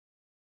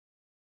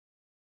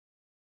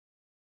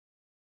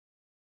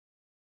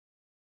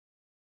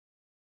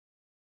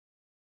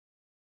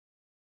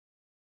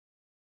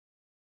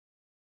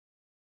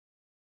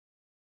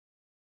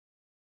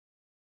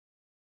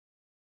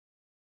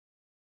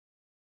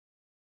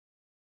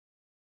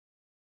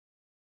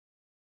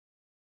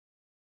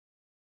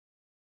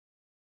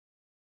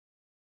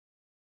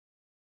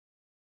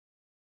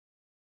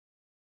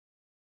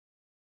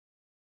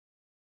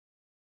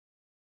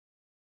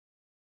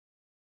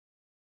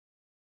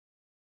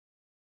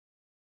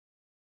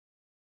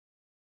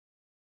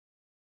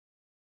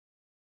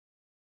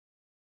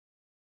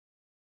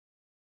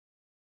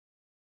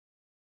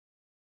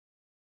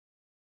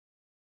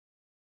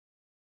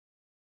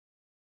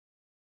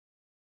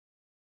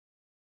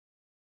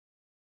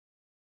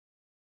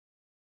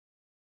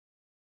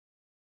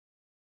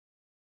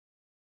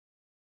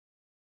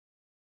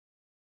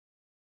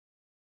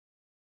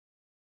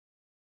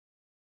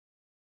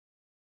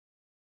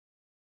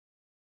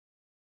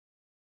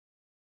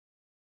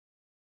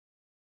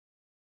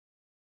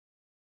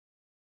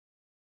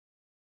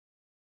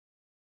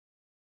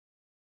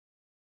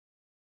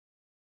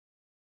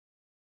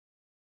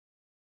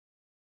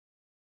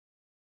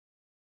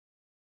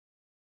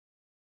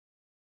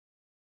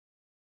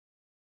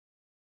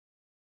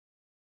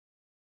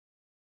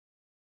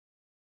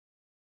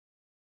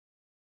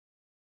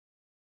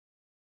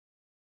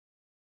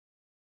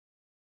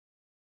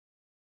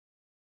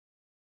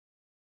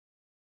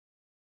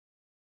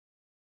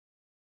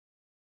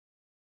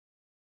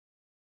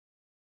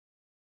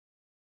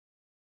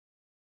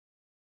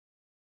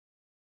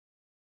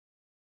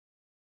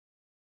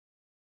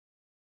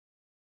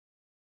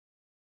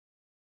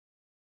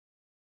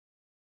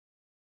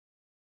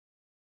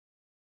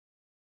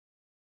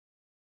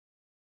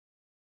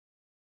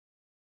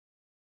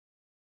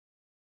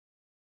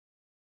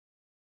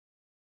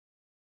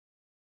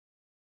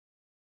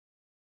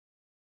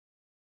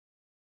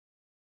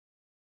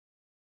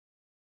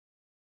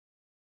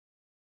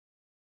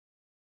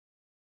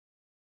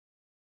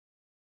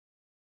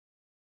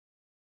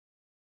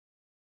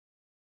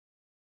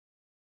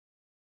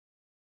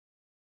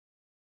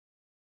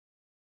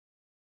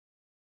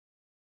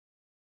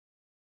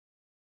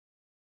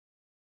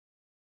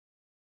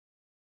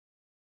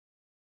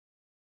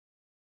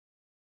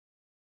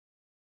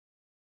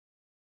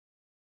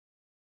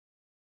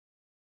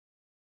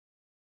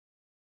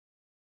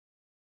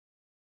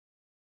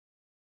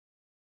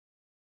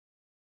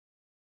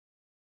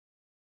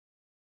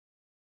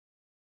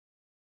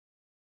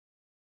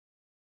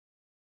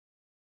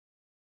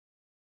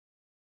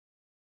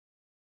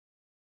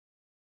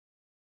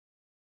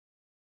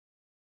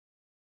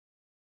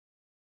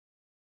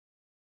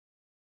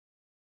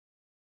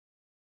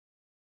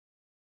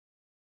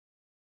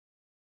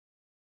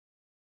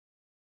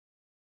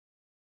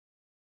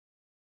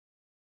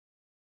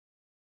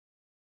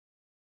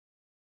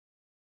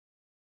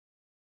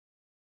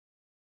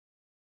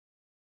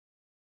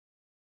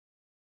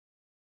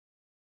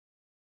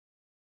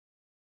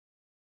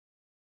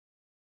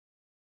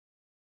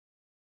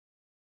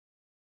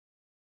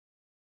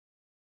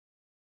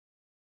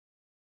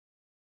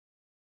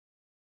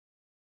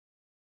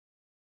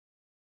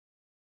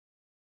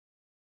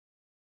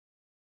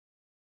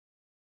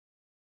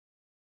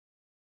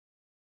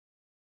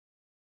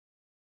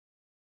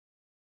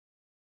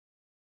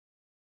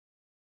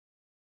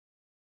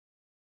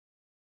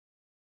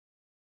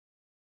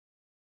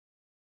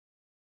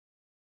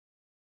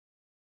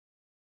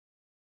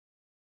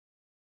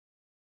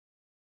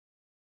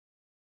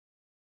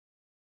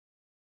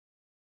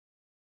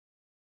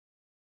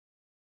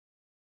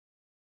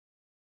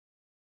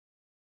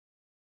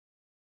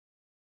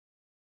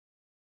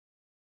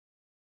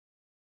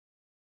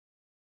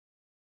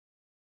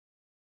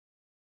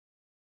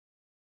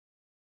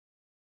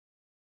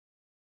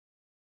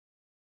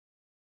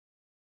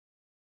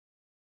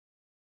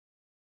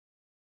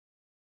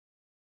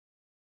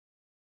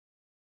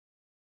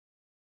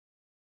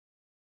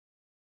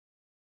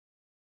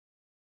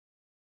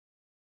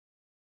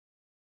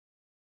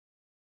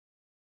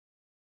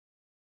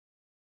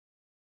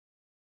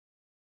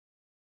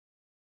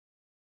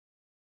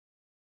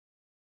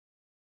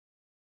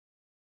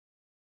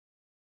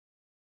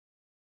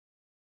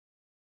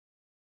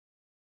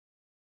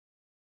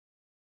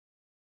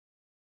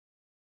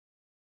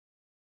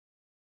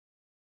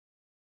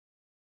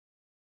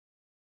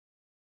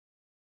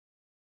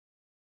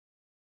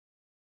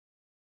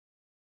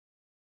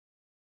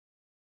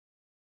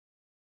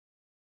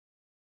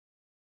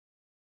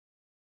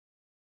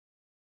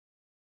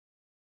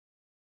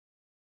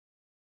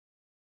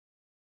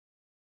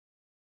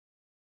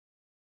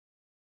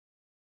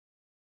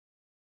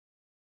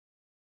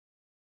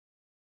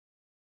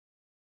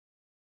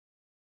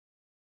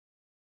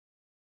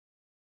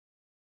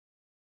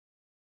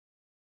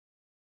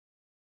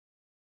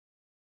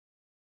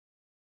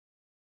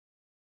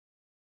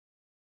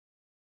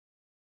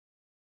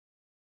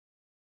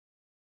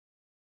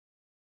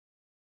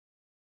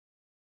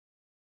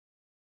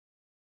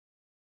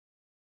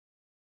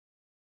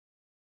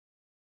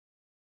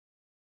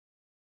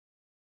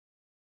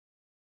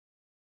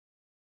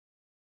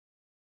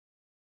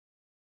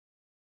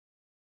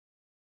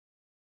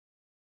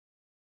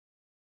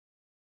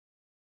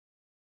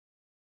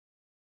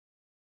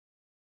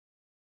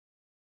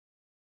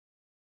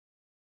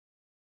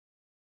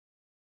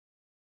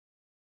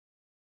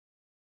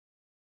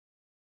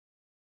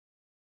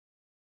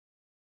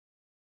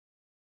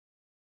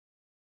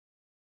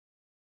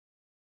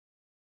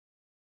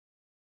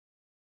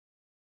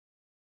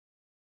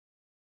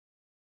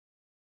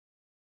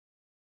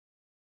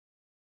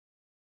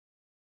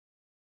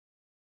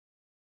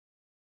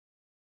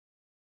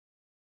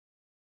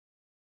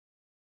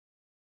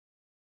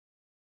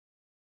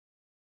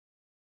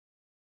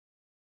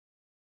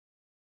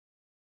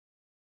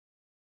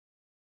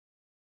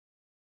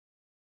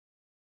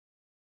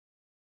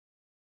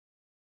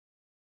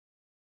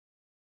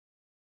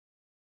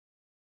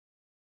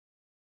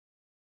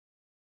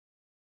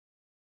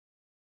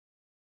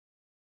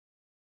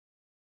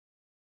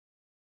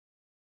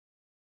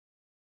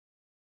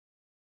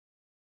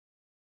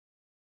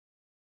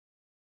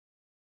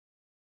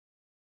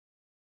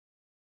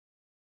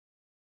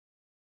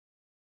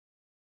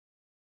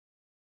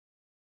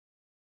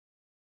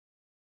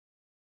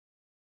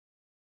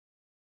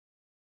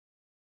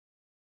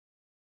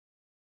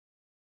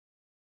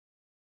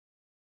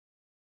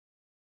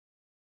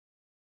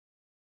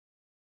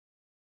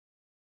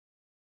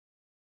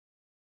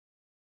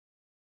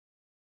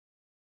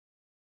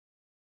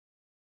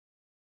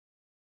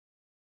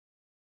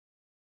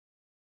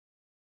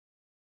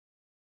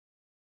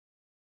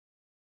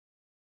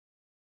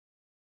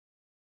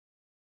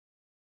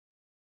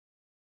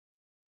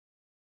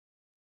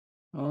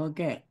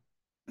Okay,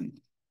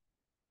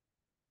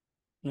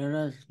 let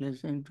us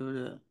listen to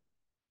the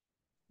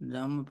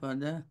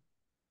Dhammapada.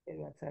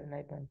 Therwan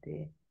Saranai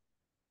Bhante.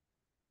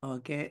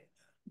 Okay,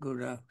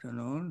 good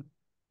afternoon.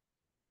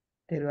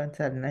 Therwan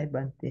Saranai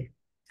Bhante.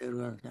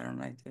 Thiruvallur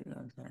Saranai,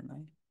 Thiruvallur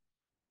Saranai.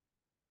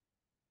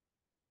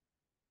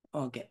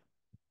 Okay,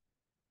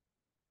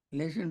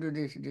 listen to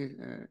this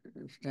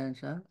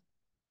stanza.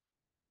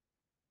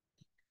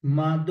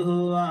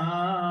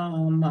 Madhua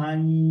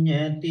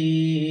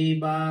manyati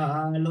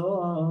balo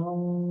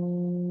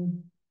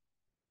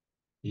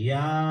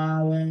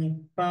yave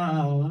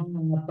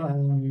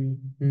papam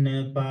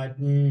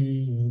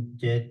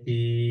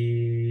nepajjati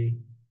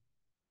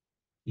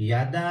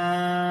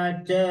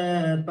yada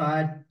ca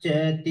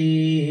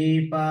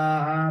paccati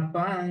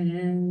papam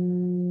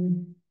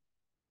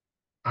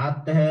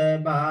atha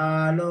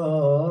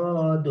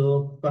balo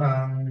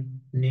dukkhaṃ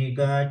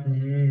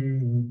nigacchati.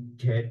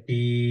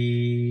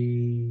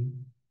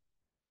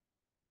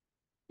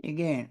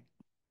 Again,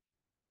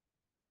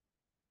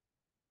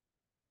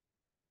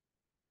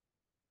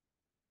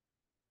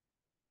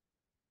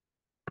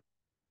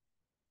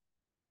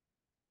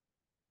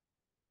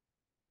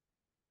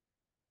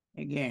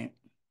 again.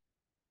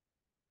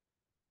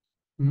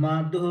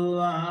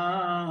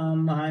 Madhua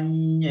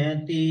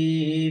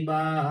manyati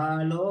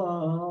balo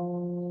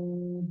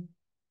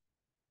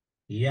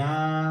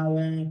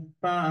yave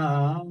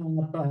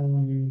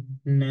papam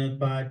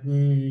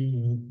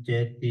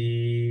nepajjati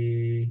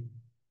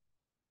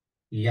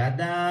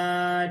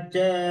yada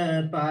ca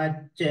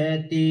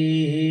paccati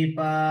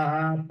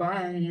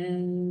papam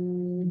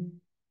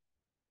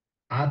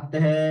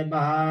atha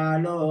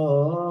balo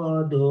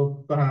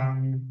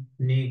dukkhaṃ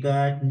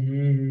nigacchati.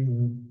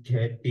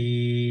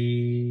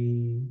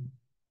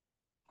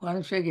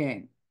 Once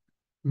again,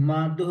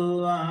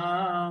 Madhua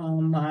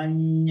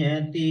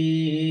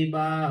manyati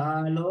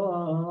balo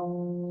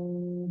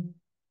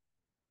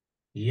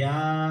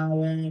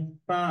yave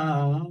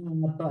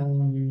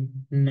papam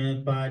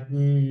nepajjati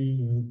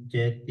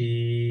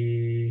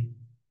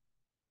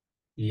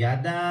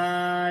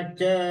yada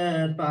ca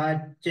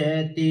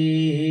paccati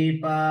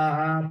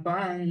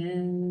papam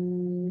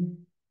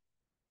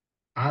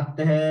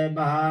atha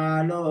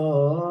balo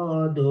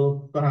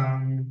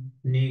dukkhaṃ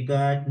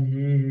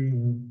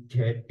nigacchati.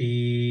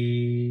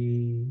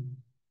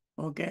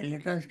 okay,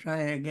 let us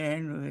try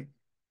again with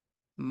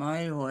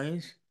my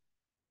voice.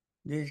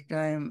 This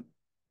time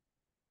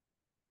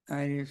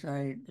I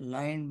recite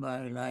line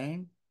by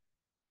line,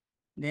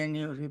 then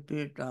you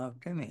repeat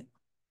after me.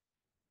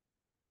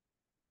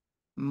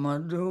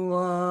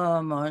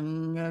 Madhva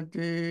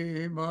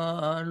manyate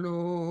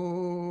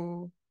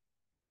balo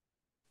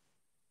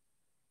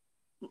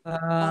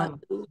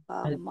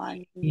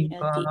Madhuvamanyati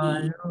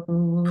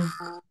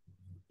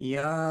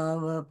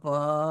yava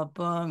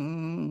papang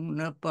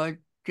na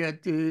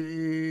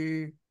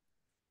pachyati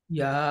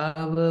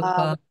Yava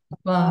Papam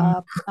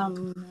Papam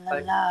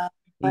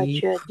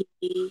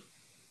pachati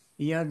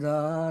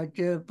yada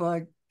cha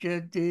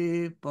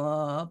pachyati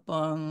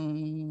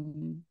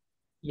papang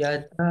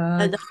Yada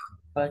yada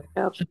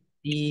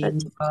Pachati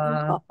pachati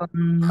Papam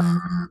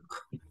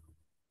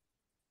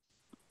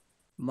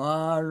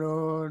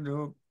balo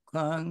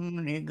dukkhang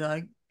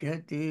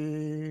nigacchati.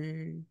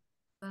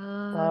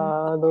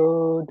 Palo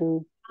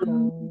dukkam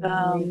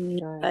papam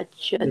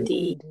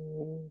pachati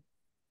nigacchati.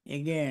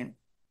 Again,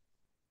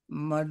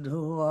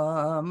 madhuva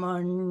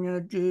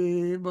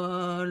manyati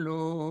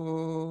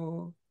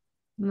balo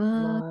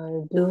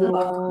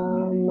Madhva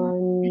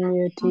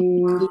manyati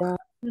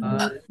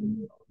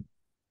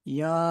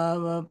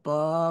yava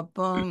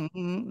papang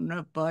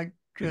na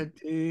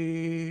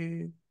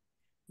pachyati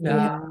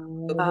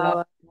yava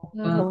papam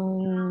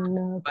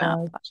panna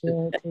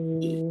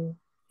pachyate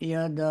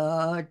yada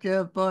cha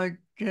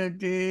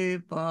pachyati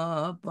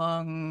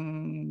papang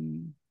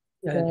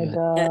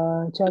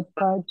yada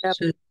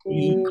chapachate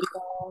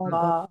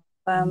papa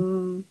papam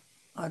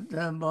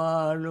atha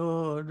balo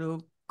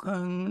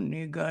dukkhang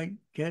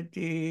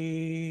nigacchati.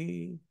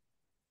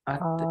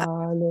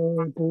 palo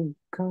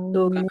dukkam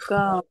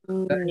dukkam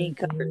nigacchati.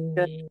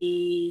 nikachati.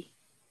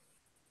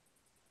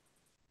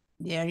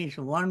 There is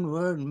one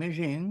word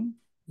missing.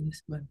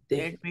 Yes, Bhante.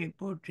 Let me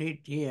put it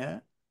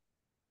here.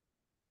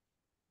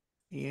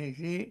 You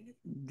see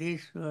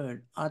this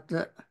word,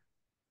 atha,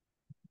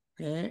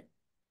 A-T-H-A,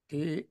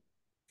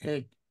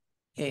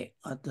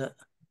 atha.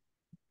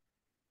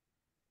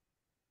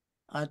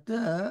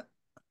 Atha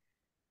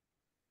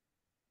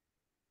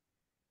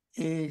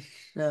is,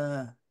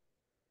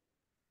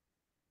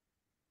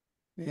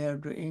 we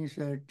have to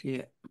insert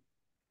here.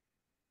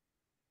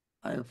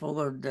 I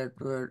forgot that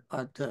word,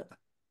 atha.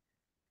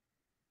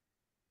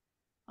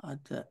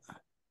 Atha.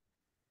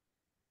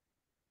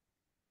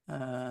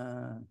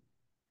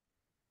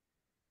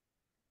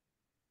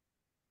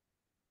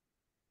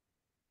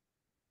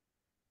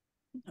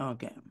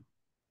 Okay.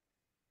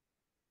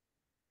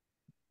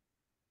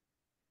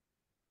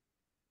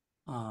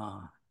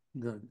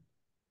 Good.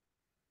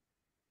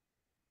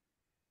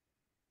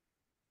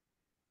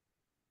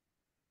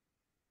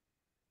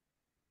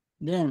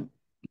 Then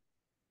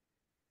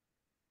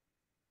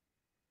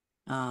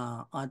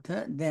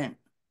Atha, then.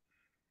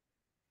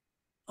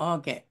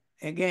 Okay,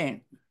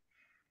 again.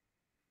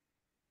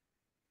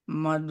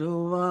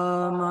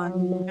 Madhuva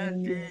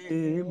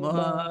manyate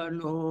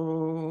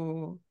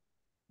balo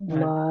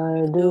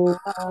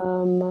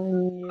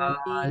Madhuvamanyati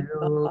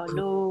Balo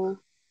Balo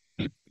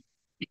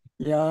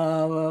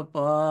yava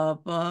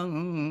papang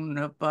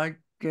na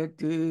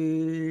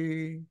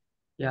pachyati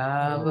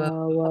Yava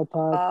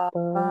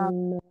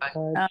Yavapapam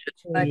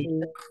Pachati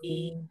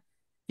Pachati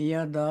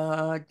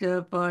yada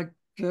cha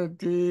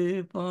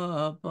pachyati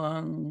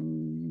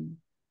papang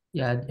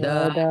Yada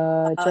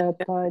Yada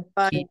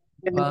Chapachati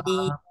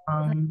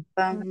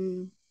Papam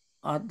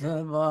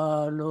atha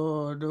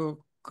balo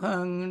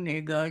dukkhang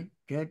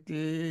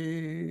nigacchati.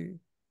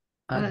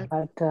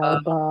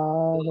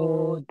 Atabalo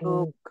Dukam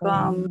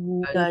Dukam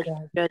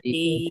Gachati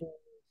Nigacchati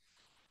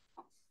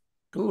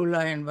Two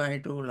line by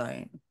two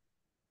line.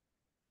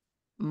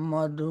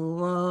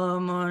 Madhuva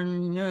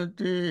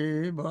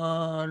manyate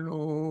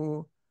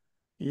balo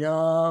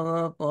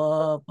yava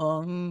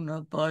papang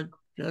na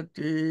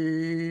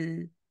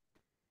pachyati.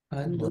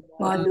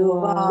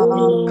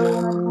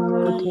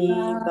 Madhuvamanyati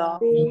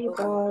Madhuvamanyati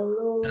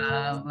Balo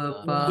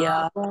Yava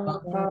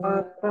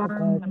Yavapapam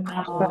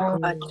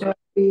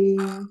Pachati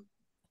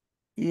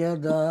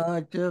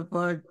Yada cha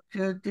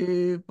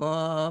pachyati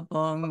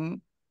papang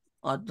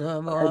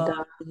atava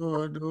Yada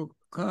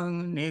dukkhang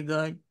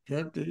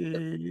nigacchati.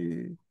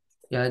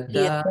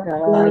 Yada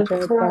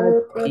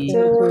Chapachati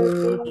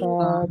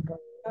Papa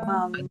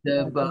Yam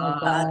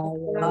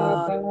Atabalo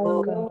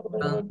Advalo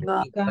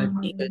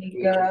Dukam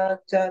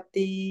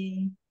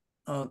Nigacchati.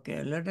 Okay,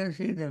 let us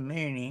see the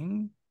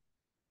meaning.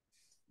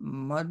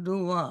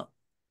 Madhuva,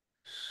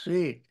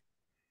 sweet.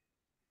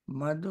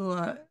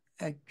 Madhuva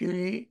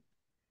actually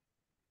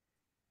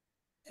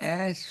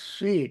as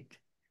sweet.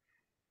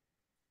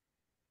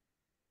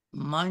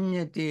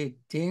 Manyati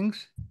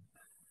thinks,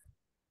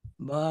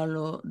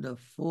 Balo the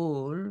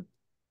fool,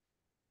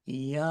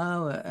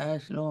 Yava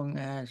as long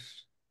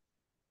as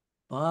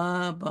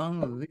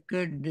Papang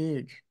wicked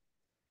deeds,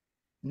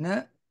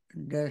 Na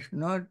does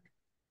not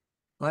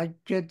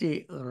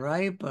Pachati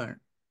ripen,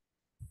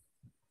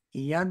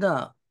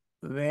 Yada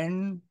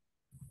when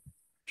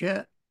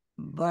Cha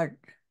but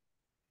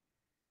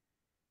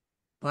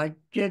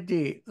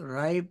Pachati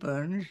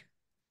ripens,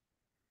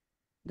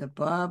 the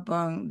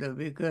Papang the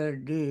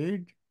wicked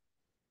deed,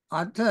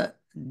 Atha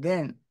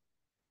then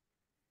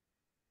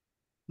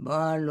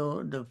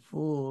Balo the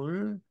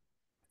fool,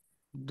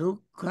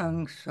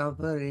 Dukkhang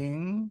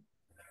suffering,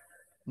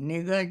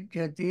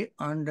 Nigacchati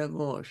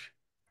undergoes.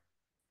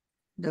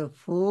 The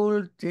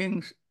fool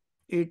thinks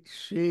it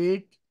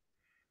sweet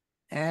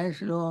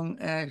as long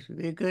as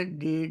wicked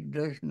deed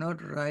does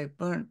not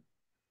ripen.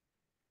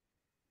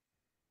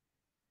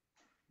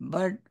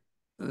 But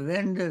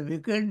when the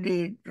wicked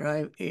deed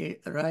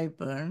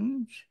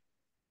ripens,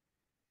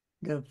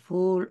 the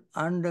fool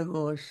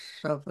undergoes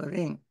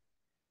suffering.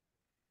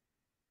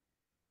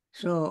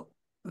 So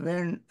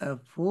when a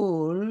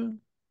fool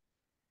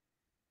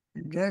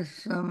does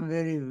some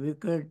very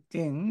wicked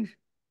things,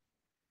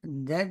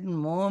 that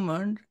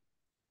moment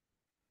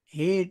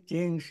he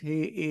thinks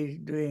he is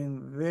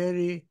doing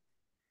very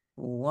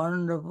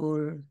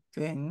wonderful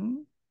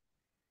thing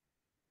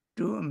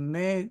to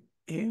make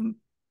him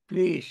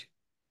pleased,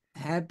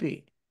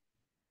 happy.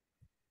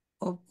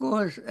 Of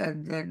course,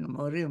 at that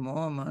very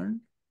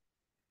moment,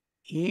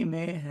 he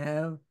may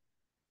have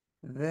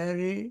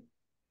very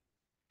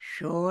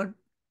short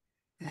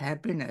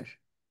happiness,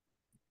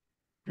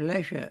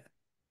 pleasure,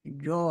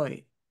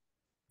 joy,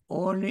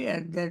 only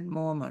at that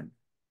moment.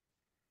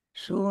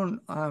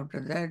 Soon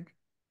after that,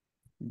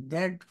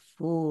 that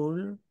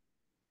fool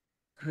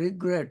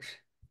regrets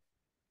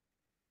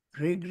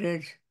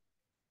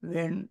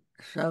when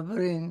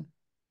suffering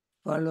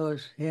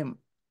follows him.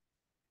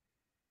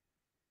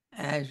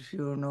 As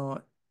you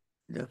know,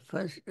 the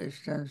first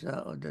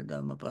stanza of the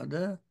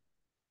Dhammapada,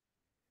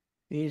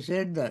 he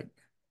said that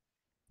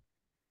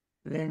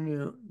when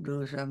you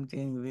do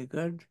something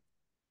wicked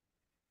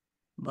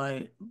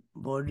by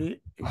body,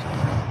 speech,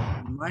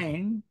 and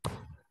mind,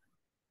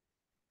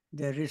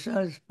 the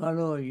results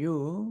follow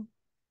you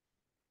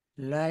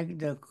like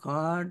the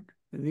cart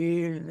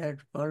wheel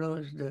that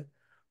follows the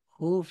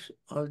hoofs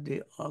of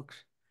the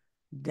ox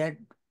that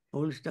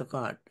pulls the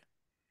cart.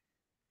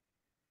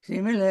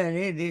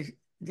 Similarly,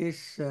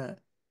 this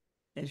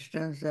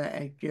stanza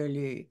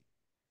actually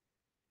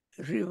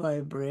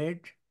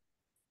revibrate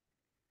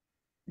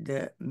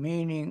the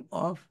meaning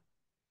of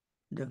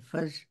the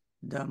first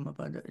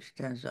Dhammapada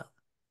stanza.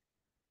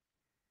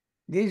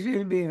 This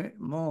will be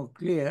more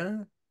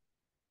clear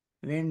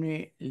when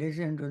we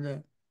listen to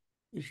the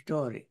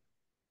story.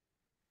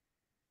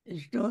 The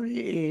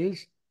story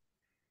is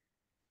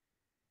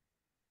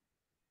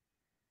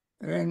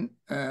when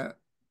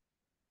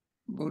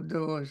Buddha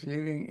was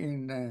living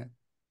in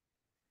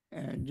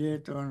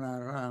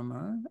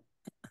Jetvanarama,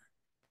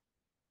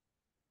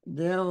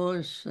 there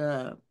was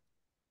a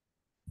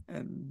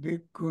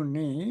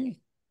bhikkhuni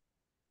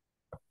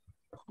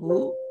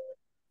who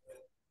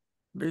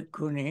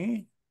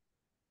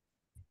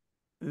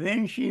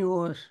When she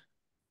was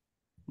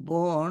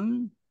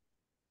born,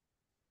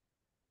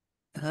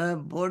 her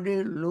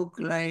body looked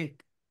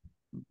like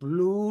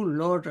blue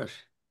lotus,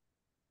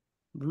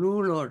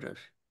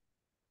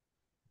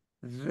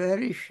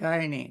 very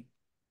shiny.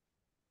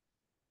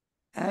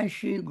 As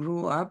she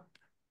grew up,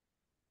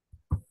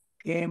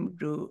 came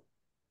to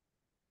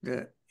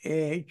the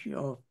age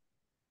of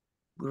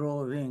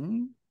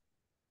growing,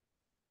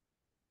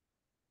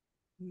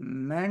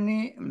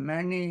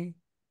 many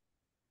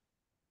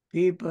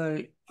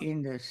people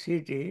in the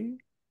city,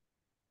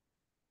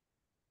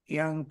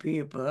 young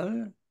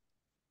people,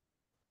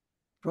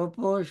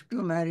 proposed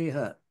to marry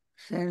her,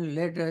 sent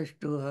letters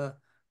to her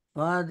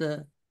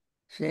father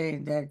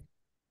saying that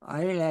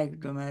I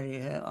like to marry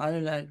her, I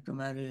like to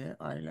marry her,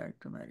 I like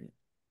to marry her.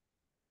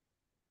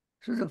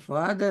 So the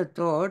father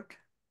thought,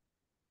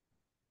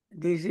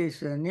 this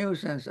is a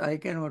nuisance, I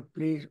cannot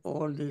please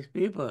all these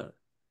people.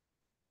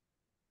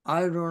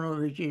 I don't know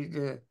which is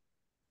the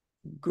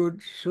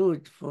good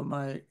suit for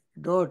my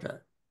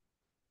daughter.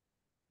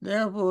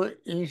 Therefore,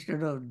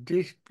 instead of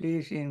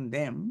displeasing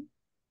them,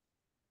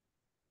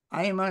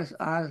 I must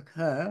ask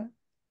her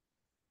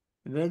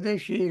whether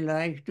she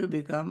likes to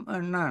become a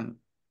nun.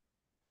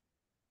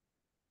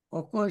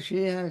 Of course,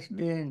 she has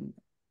been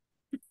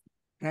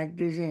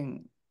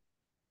practicing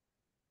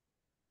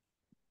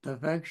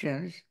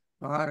perfections,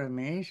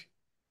 paramis,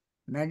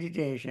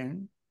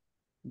 meditation,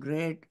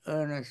 great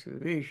earnest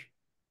wish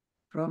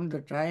from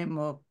the time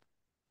of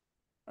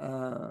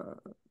uh,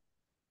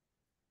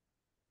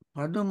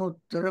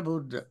 Padumuttara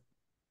Buddha.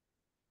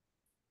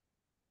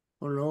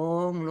 A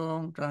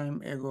long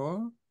time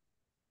ago,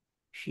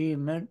 she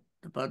met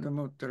the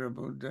Padumuttara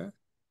Buddha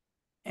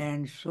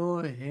and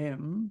saw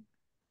him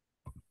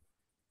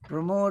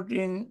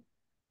promoting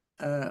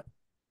a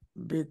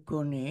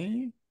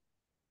bhikkhuni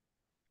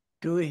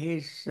to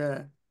his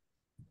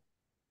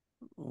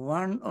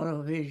one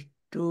of his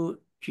two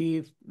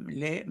chief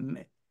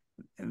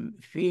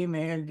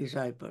female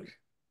disciples,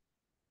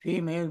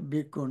 female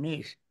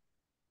bhikkhunis.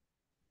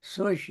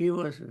 So she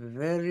was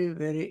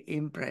very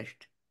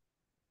impressed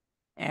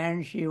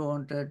and she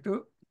wanted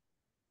to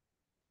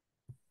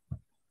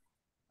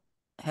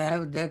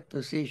have that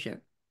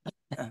position.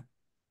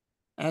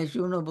 As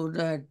you know,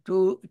 Buddha had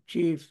two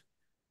chief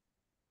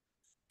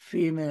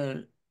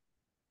female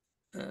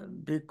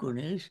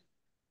bhikkhunis,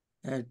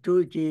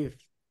 two chief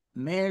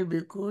male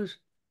bhikkhus,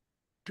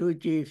 two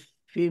chief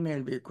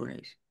female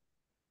bhikkhunis.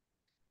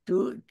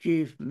 Two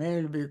chief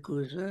male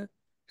bhikkhus were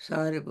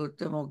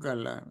Sariputta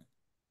Moggallana.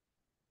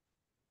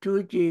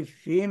 Two chief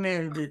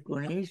female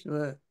bhikkhunis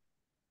were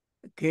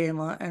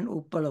Khema and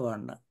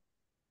Uppalavanna.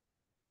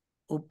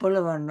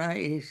 Uppalavanna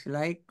is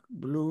like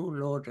blue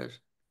lotus.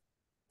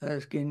 Her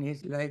skin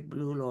is like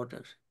blue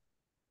lotus.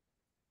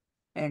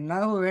 And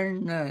now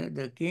when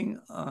the king,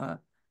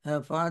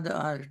 her father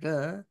asked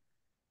her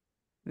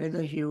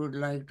whether she would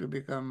like to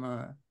become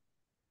a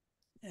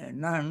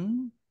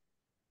nun,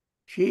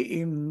 she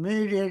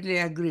immediately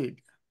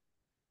agreed.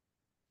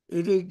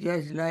 It is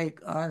just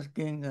like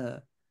asking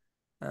a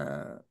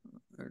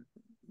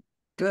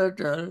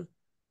turtle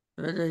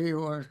whether he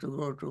wants to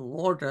go to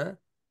water.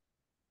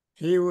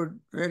 He would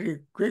very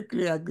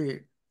quickly agree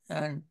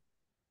and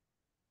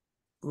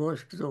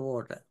goes to the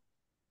water.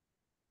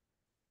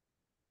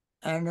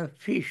 And a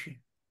fish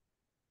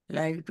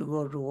like to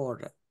go to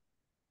water.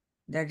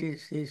 That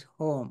is his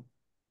home.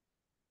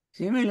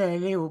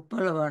 Similarly,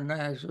 Uppalavanna,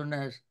 as soon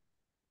as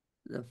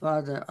the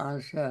father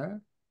asked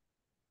her,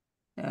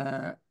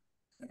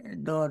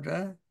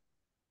 daughter,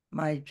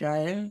 my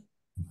child,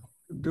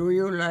 do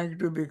you like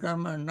to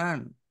become a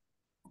nun?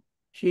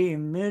 She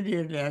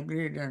immediately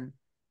agreed and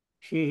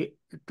she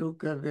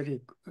took her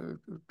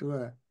to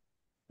a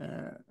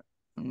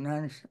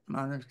nun's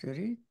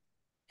monastery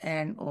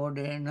and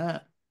ordained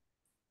her.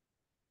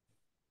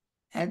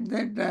 At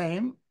that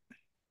time,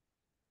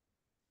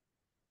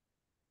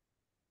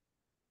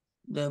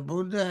 the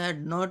Buddha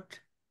had not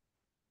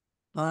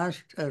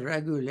passed a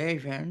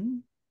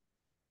regulation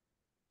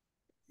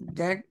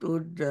that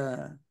would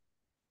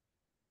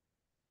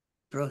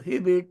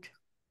prohibit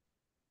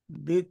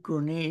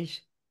bhikkhunis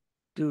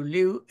to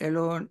live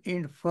alone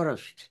in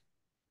forest.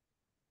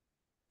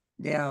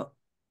 They are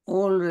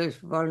always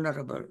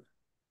vulnerable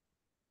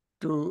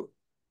to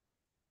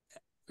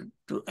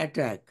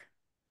attack.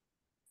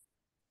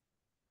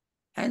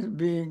 As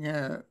being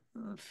a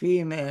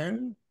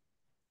female,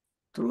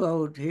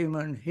 throughout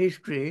human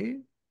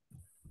history,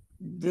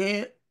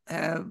 they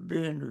have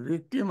been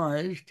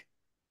victimized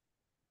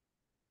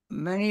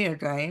many a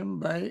time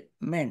by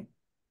men.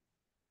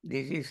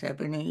 This is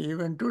happening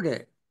even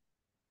today.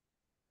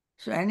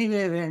 So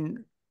anyway,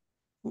 when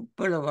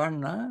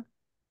Uppalavanna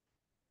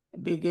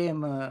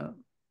became a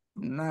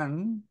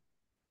nun,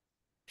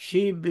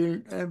 she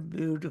built a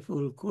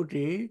beautiful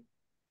kuti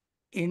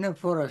in a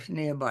forest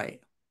nearby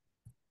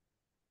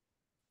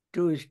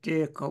to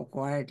stay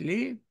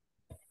quietly,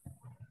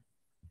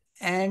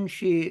 and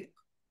she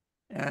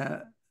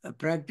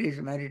practiced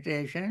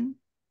meditation,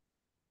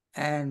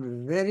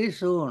 and very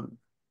soon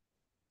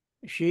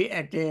she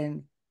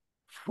attained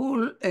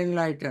full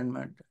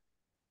enlightenment.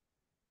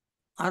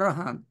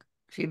 Arahant.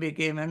 She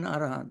became an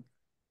Arahant.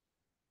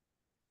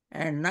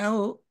 And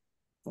now,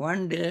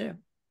 one day,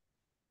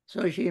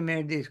 so she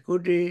made this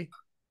kuti,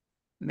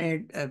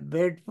 made a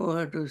bed for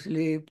her to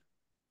sleep.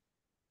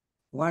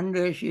 One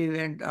day she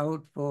went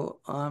out for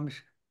alms,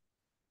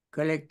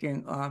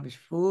 collecting alms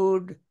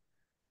food,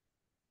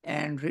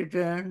 and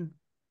returned.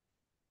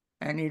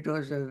 And it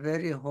was a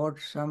very hot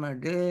summer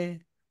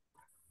day,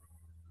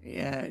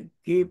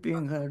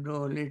 keeping her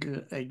door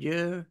little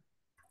ajar,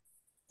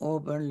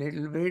 open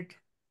little bit,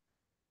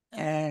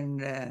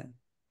 and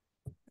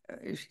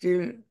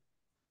still,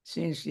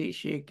 since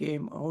she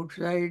came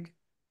outside,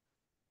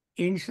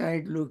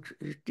 inside looks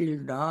still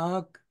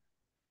dark.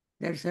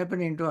 That's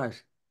happening to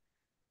us.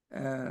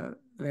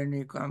 When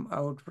we come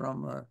out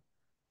from a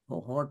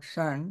hot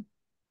sun,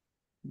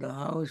 the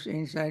house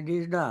inside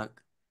is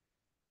dark.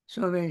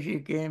 So when she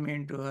came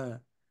into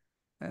her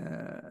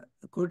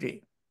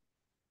kuti,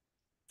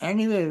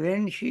 anyway,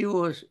 when she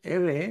was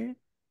away,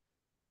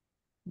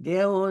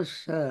 there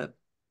was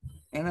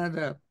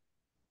another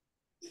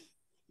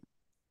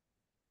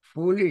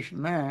foolish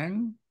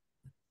man.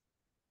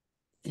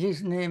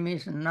 His name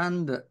is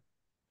Nand.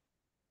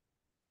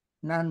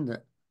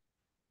 Nand.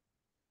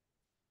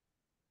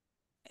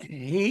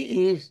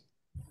 He is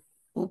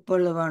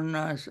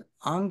Uppalavanna's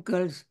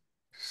uncle's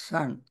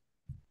son.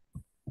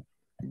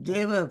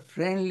 They were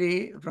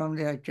friendly from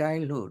their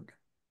childhood.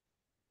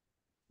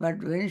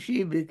 But when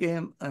she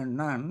became a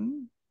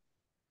nun,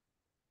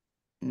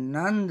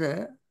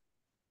 Nanda,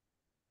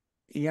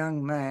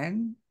 young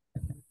man,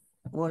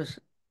 was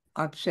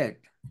upset.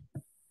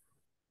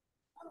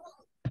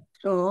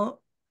 So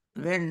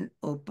when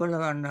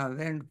Uppalavanna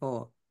went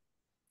for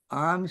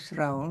alms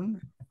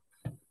round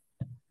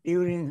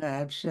during her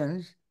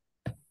absence,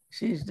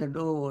 since the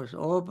door was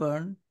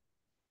open,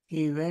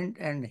 he went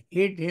and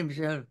hid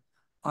himself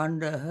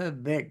under her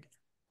bed.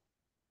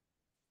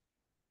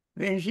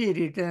 When she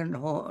returned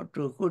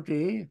to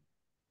Kuti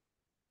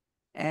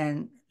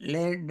and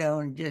laid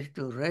down just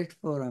to rest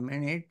for a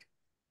minute,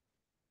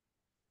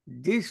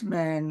 this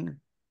man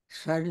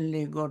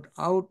suddenly got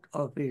out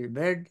of his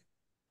bed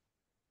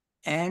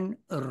and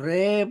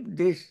raped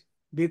this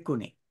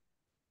bhikkhuni.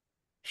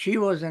 She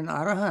was an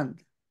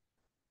arahant.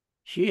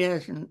 She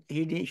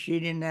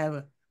didn't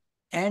have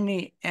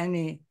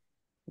any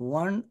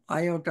one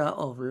iota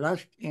of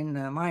lust in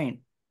her mind.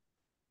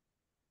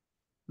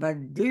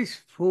 But this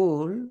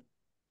fool,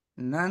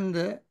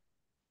 Nanda,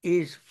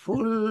 is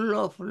full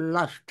of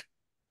lust,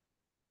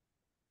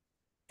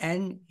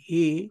 and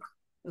he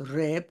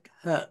raped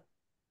her.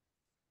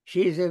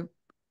 She said,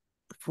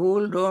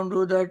 fool, don't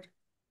do that.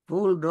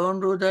 Fool,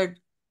 don't do that.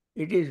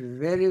 It is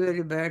very,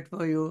 very bad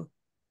for you.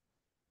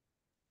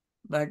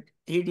 But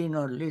he did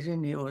not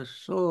listen. He was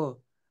so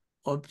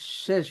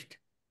obsessed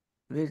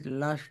with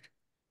lust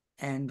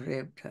and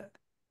raped her.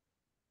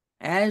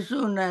 As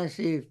soon as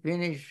he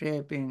finished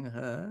raping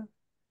her,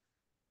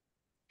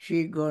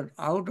 she got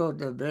out of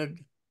the bed.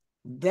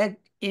 That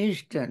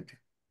instant,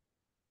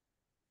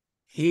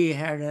 he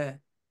died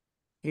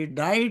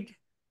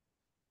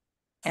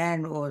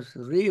and was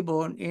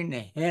reborn in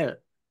hell.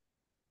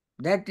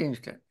 That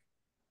instant.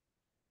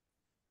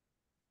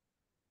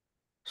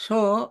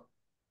 So,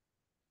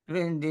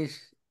 when this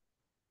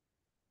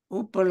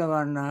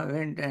Uppalavanna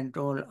went and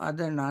told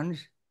other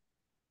nuns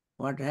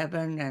what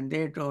happened, and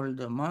they told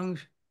the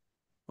monks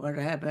what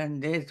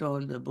happened, they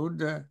told the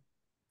Buddha,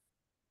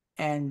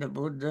 and the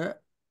Buddha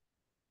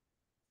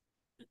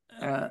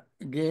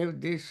gave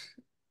this,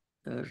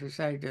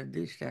 recited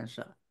this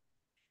stanza.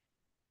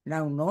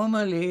 Now,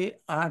 normally,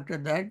 after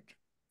that,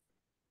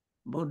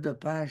 Buddha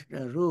passed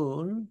a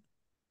rule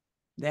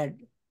that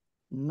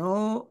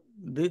no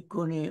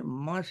bhikkhuni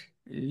must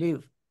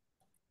live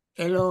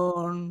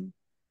alone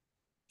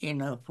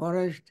in a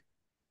forest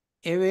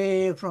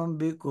away from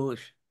bhikkhus.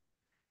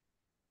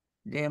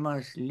 They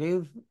must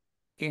live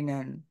in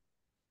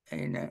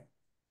a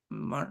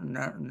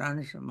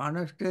nun's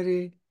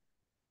monastery,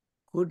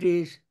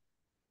 kutis,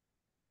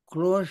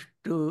 close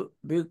to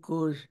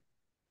bhikkhus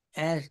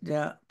as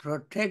their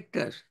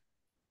protectors,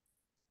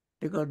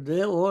 because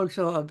they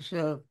also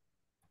observe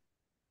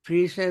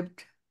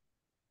precept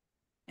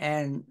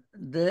and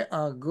they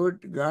are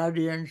good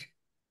guardians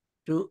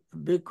to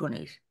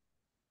bhikkhunis.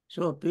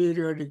 So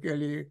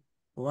periodically,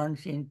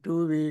 once in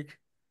 2 weeks,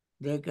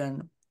 they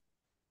can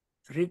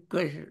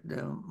request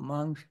the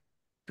monks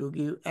to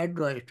give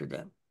advice to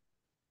them.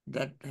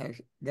 That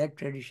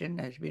tradition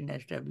has been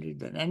established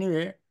then.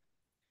 Anyway,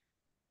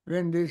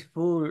 when this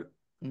fool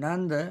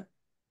Nanda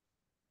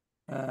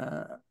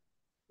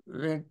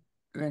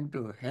went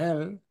to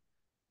hell,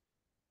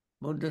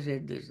 Buddha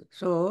said this.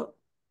 So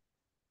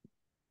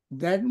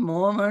that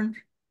moment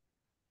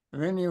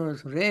when he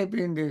was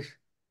raping this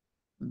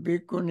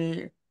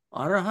bhikkhuni,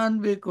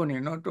 Arahant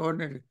bhikkhuni, not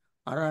ordinary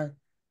Arahant,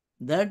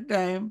 that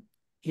time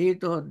he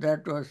thought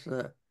that was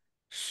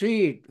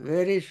sweet,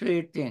 very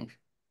sweet things.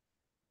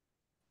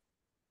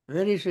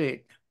 Very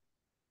sweet.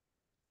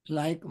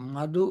 Like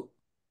madhua,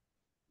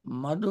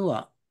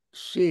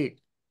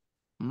 sweet.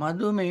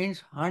 Madhu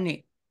means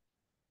honey.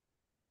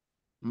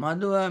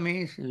 Madhua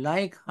means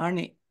like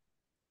honey.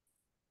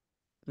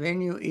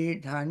 When you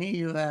eat honey,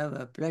 you have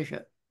a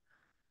pleasure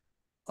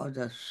of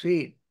the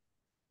sweet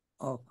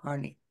of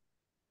honey.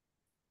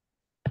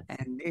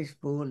 And this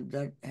fool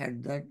that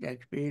had that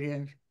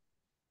experience,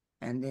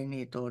 and then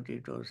he thought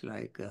it was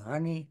like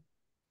honey.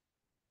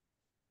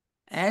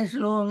 As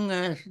long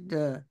as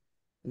the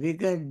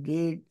wicked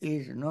deed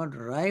is not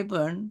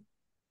ripened,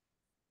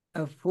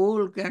 a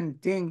fool can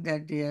think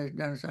that he has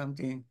done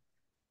something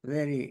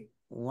very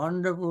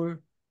wonderful,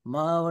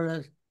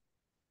 marvelous,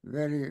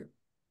 very,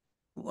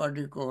 what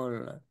do you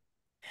call,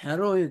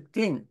 heroic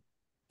thing.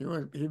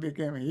 He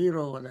became a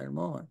hero at that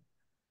moment.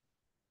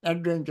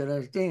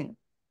 Adventurous thing.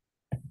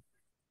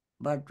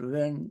 But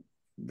when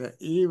the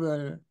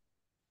evil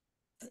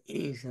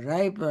is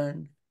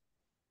ripened,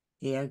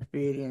 he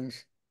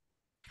experienced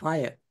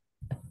fire,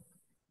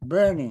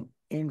 burning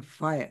in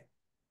fire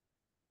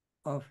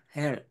of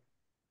hell.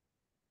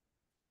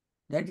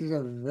 That is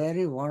a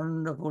very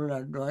wonderful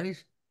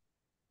advice.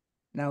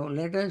 Now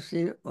let us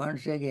see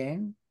once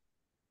again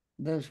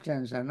the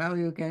stanza. Now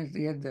you can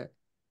hear the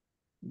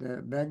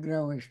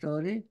background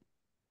story,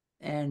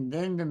 and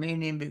then the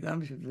meaning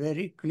becomes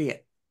very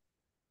clear.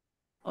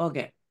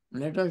 Okay,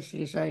 let us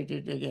recite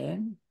it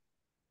again.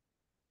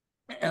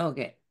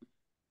 Okay.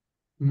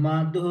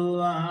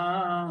 मधुआ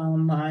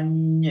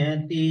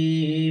मन्यति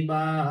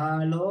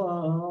बालो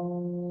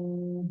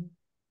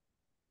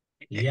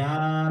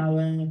याव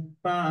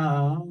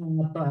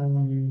पापं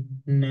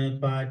न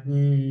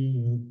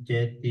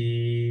पञ्चति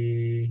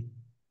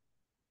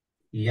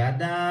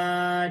यदा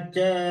च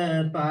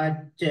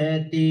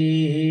पच्यति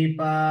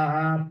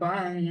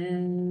पापं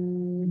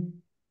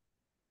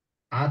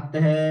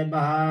अतः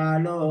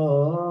बालो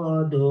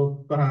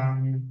दुःखं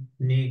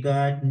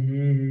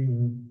निगच्छति.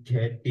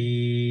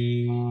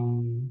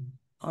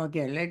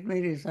 Okay, let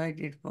me recite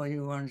it for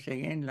you once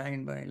again,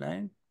 line by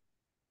line,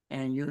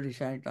 and you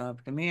recite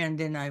after me, and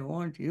then I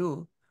want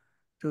you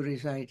to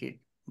recite it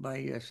by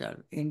yourself,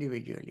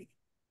 individually.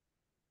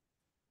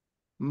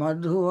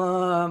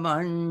 Madhua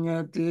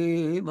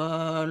manyati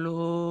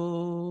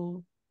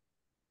balo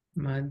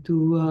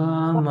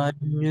Madhua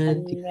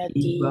manyati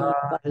Anyati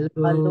balo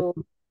balo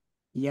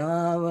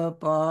yava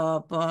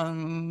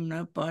papang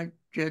na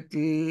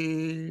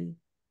pachyati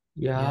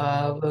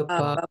yava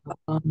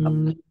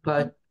papam apapapachati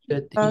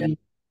pachyati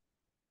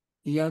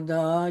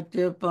yada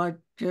cha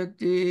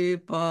pachyati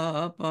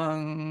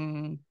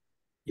papang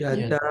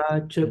yada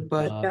cha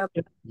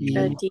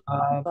pachyati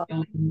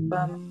papam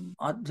papam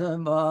atha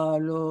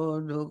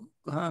balo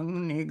dukkhang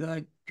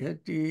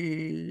nigacchati.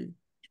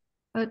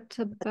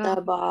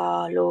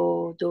 atabalo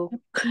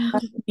dukkha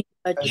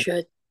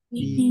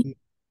gacchati.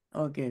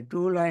 Okay,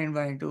 two line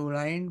by two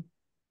line.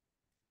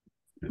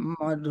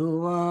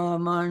 Madhuva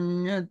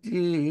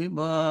manyati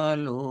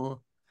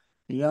balo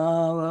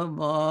yava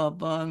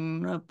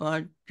bapang na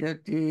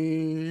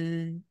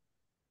pachyati.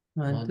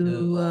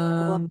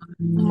 Madhua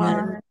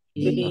manyati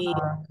Mati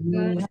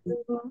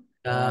balo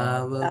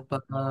yava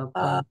papam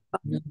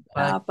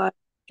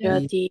pachyati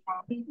apapapachati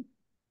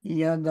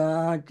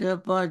Yada cha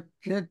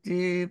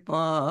pachyati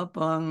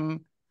papang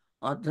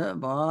atha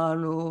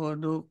balo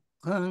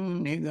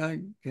dukkhang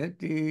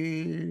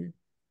nigacchati.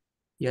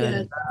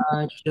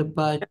 yada cha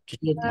pachyati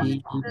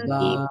yati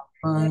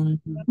papam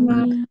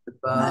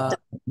balo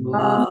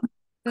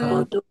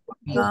atabalo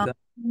dukkha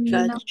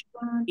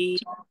gacchati.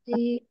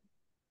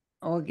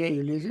 Okay,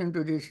 you listen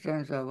to this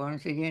stanza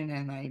once again,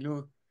 and I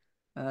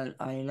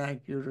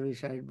like you to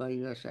recite by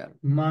yourself.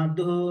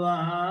 मधुआ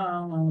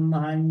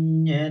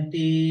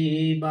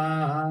मन्यति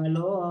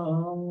बालो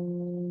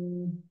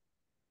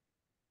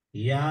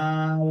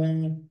याव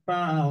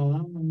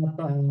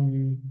पापं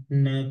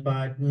न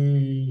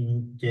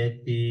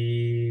पञ्चति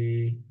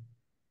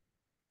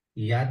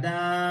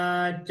यदा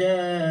च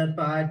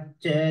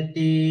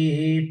पच्यति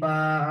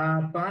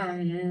पापं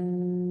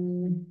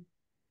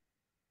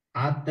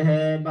अतः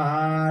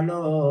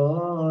बालो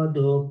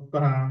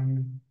दुःखं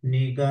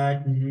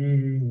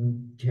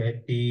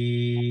निगच्छति.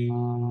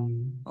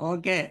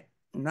 Okay,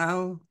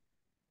 now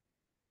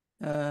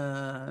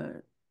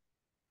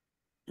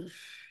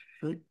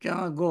Sucha,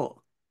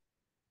 go.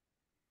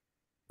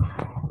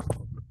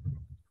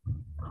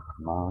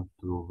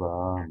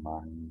 Madhuva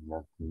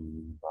manyati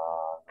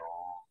balo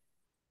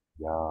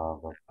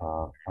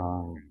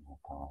yavapapang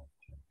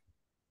natachati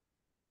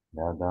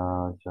yada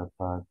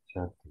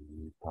chapachati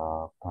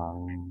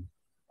papang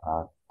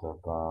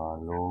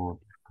attabalo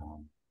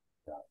dukkam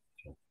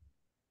gacchati.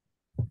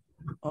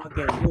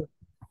 Okay, good.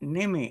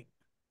 Nimi.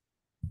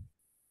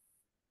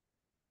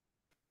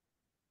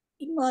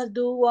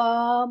 Madhuva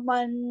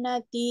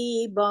mannati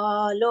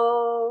balo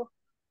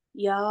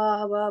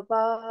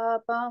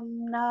yavapapam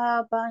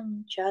na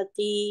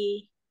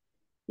panchati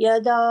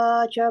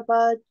yada cha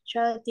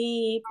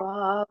pachati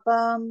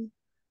papam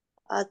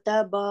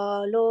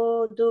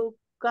atabalo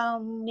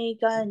dukkam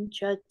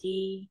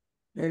niganchati.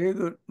 Very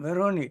good.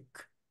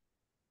 Veronique.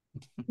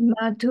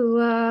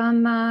 Madhua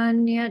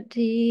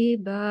manyati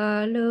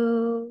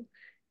balo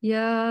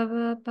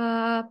Yava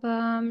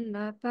papam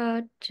na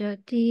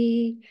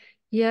pachati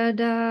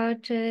yada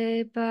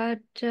te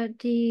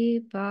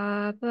pachati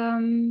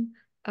papam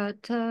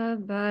atha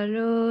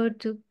balo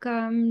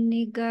dukam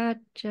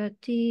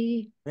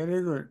nigachati.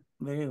 Very good.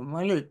 Very good.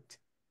 Malik.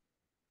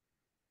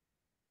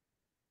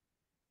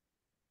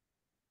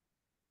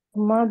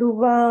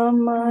 Madhuva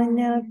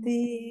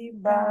manyati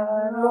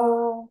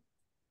balo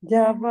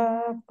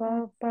java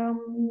papam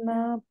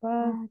na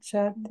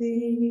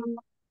pachati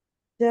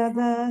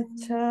yada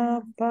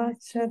cha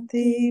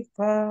pachati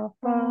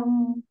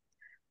papam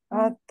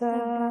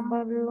atta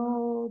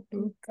balo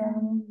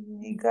dukam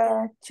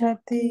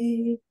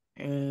nigachati.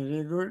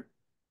 Very good.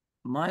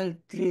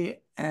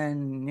 Maitri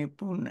and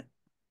Nipun.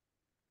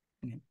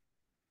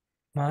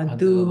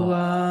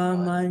 Madhuva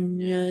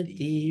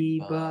manyati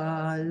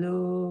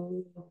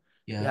balo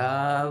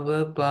yava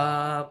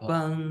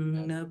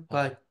papang na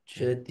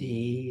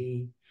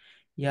pachati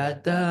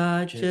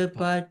yata cha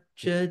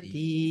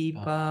pachati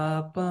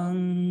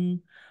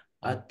papang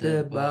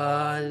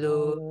atabalo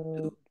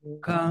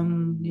dukam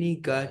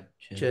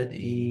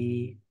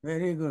nigachati.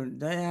 Very good.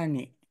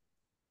 Dayani.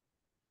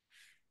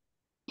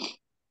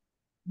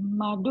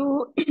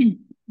 Madhu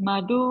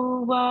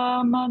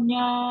Madhuva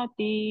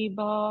manyati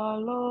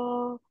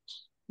balo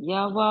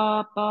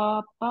yava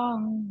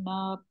papang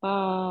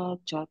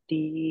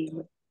napachati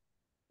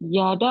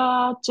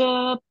yada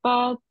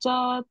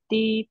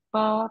cepacati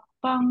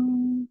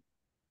papang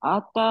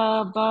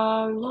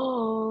atabalo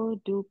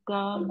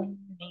dukam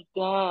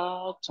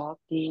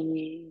nigachati.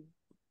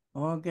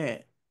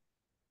 Okay.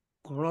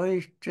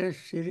 Cloister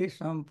Siri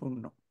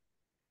Sampurno.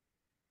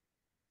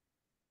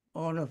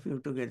 All of you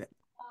together.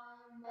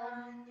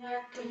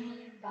 Manyati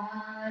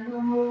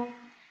balo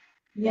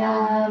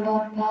yava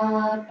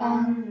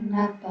papang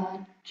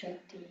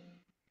napachati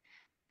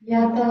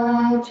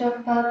yada cha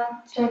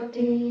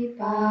pachati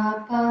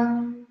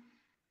papang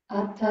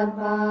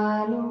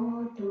atabalo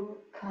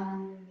dukkam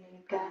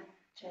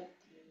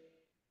nigacchati.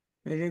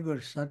 Very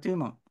good.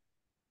 Satima.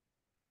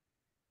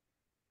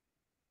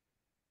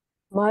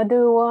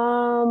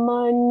 Madhuva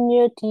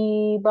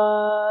manyati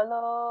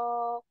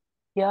balo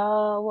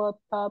yava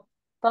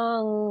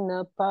papang na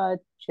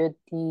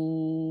pachati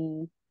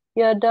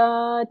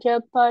yada cha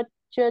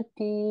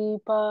pachati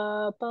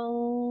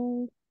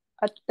papang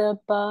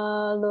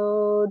attapalo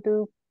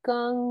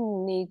dukkang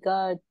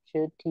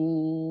nigachati.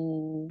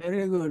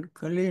 Very good.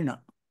 Kalina.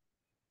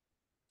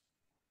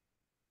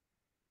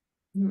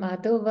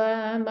 Madhuva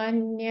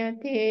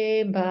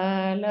manyate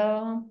balo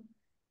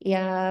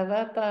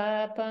yava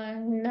papam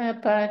na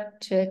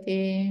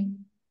pachati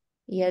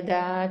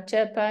yada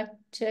cha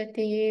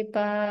pachati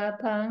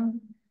papam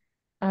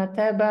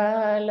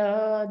atabalo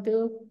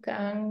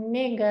dukkham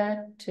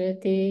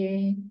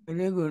nigachati.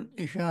 Very good.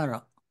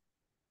 Ishara.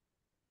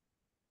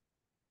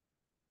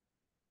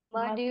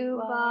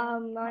 Madhuva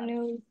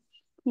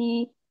manuti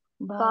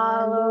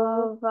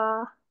balova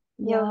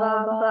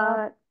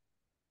yavava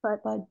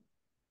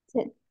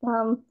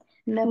pachitam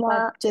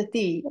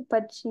napachiti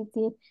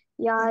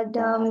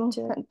yadam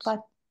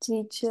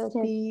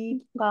pachiti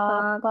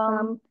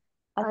papam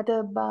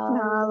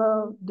atabalo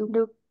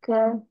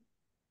dukkha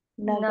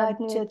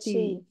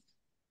nagachati.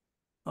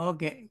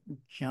 Okay.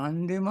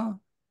 Chandima.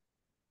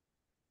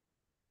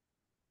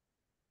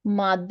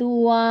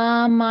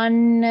 Madhua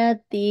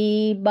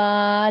mannati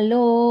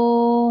balo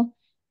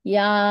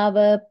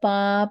yava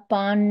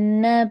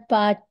papanna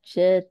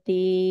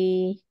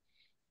pachati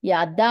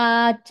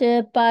yadacha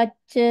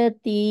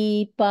pachati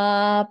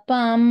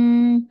papam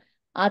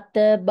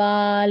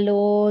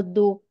atabalo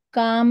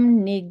dukkam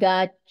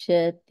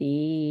nigachati.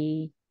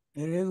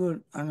 Very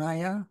good.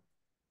 Anaya.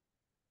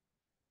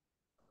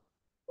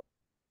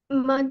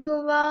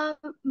 Madhuva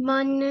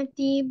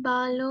manati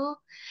balo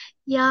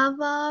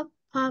yava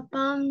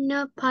papam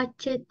na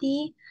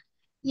pachati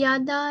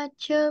yada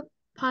cha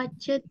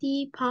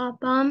pachati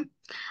papam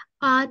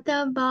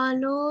ata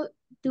balo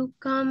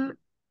dukam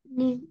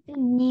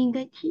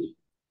nigati.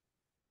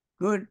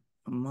 Good.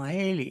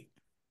 Maheli.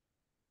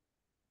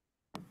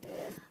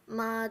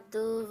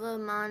 Madhuva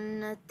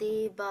mannati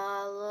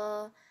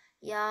balo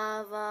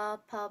yava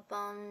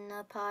papam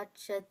na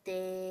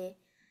pachate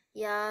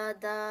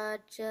yada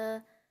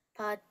cha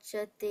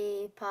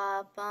pachati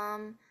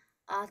papam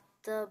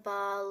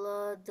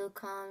attabalo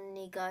dukkam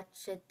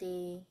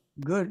nigachati.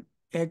 Good.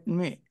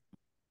 Etme.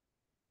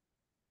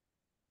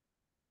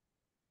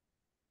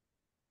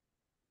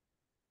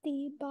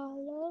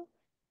 Balo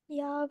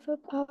yava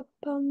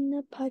papam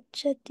na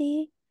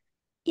pachati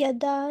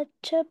yada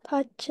cha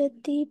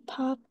pachati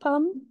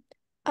papam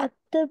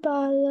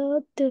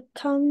attabalo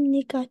dukam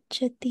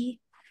nigachati.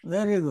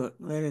 Very good.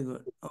 Very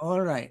good. All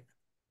right.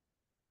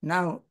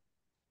 Now,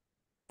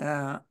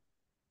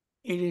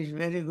 it is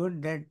very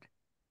good that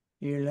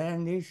you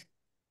learn this.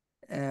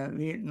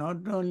 We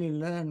not only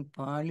learn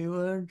Pali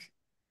words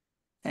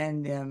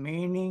and their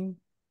meaning,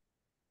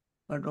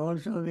 but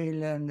also we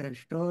learn the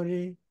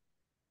story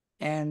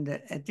and the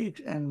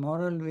ethics and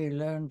moral we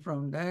learn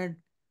from that,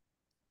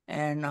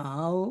 and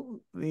how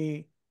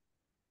we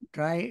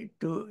try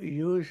to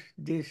use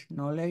this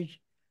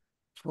knowledge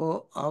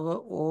for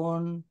our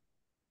own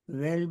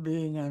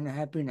well-being and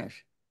happiness.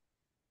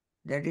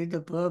 That is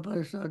the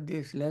purpose of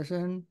this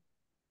lesson.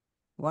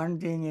 One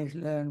thing is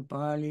learn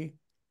Pali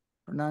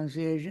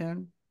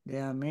pronunciation,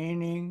 their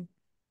meaning,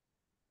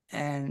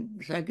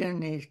 and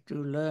second is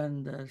to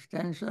learn the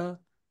stanza,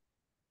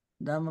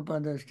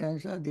 Dhammapada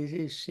stanza. This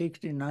is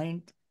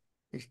 69th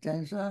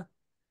stanza.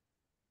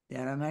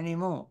 There are many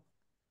more.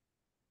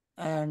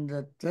 And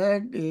the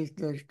third is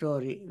the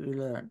story we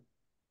learn.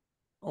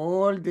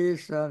 All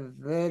these are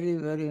very,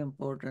 very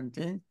important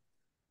things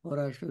for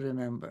us to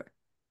remember.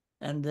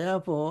 And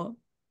therefore,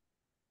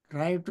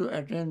 try to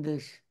attend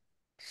this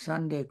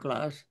Sunday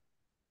class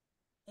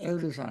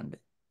every Sunday.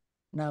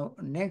 Now,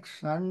 next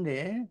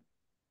Sunday,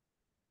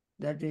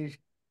 that is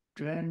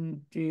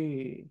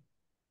 20,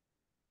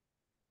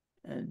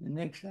 the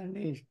next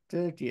Sunday is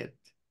 30th.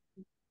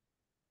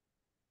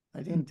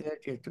 I think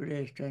 30th,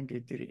 today is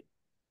 23.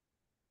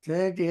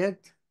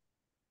 30th,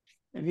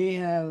 we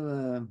have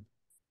a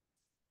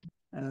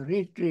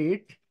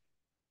retreat.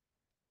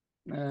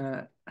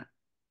 Uh,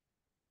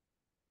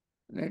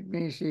 Let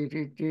me see,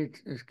 retreat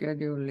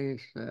schedule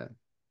is,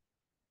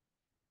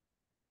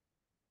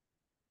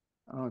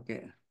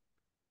 okay.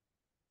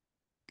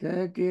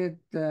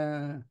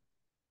 30th,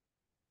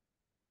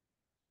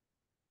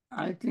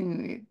 I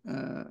think,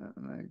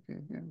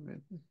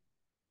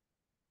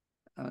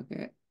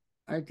 okay.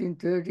 I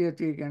think 30th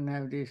we can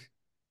have this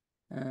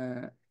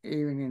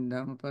evening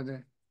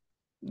Dhammapada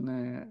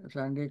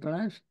Sunday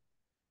class,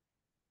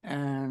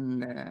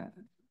 and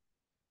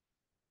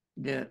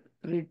the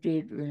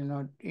retreat will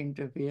not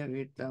interfere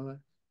with our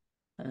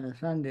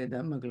Sunday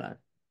Dhamma class,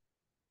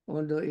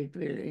 although it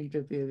will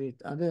interfere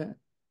with other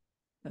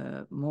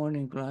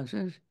morning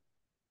classes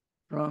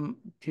from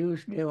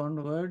Tuesday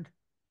onward.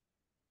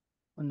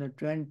 On the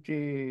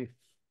 25th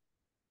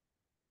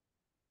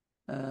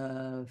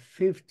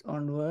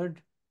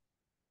onward,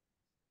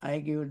 I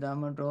give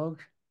Dhamma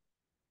talks,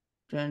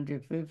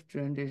 25th,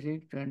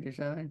 26th,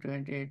 27th,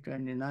 28th,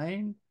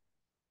 29th.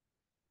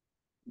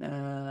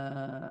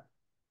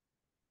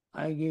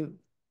 I give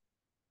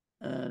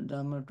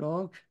Dhamma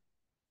talks,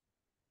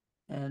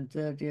 and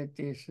 30th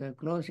is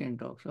closing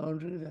talks,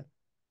 altogether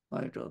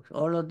 5 talks.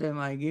 All of them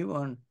I give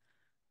on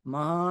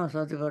Maha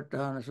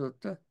Satipatthana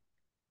Sutta,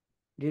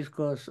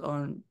 discourse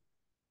on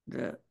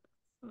the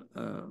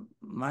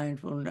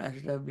mindfulness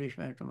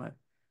establishment of mind,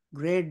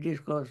 great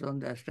discourse on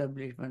the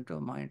establishment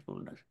of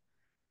mindfulness.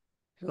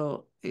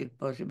 So, if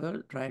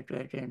possible, try to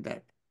attend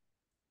that.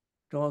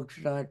 Talk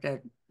start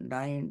at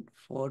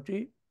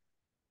 9:40,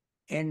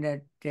 end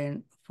at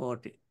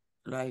 10:40,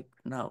 like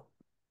now.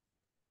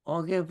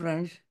 Okay,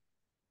 friends,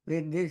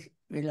 with this,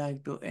 we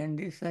like to end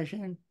this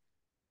session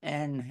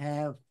and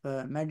have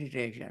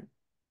meditation.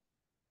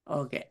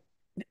 Okay.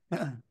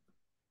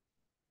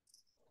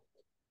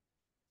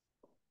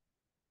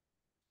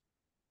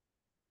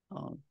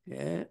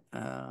 Okay.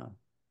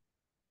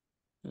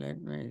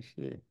 Let me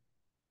see.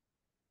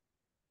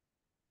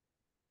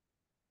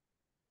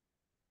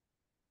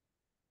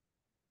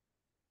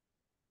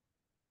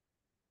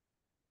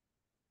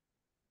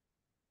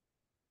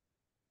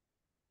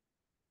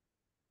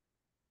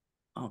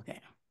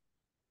 Okay.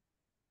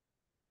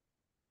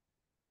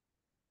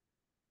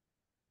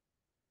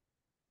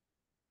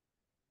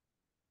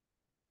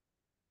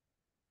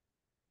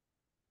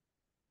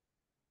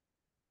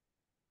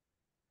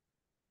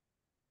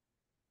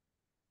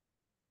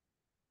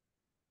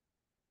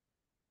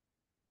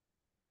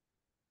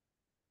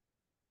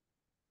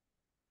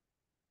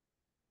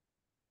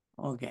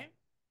 Okay.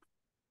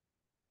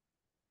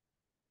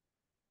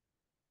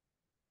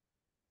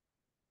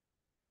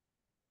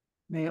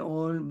 May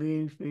all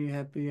beings be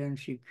happy and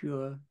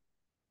secure.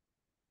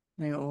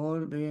 May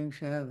all beings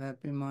have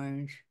happy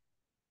minds.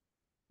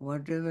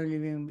 Whatever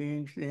living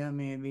beings there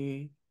may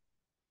be,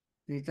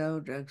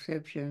 without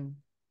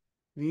exception,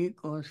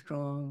 weak or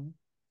strong,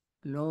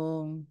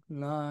 long,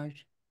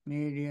 large,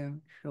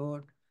 medium,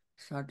 short,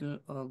 subtle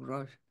or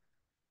gross,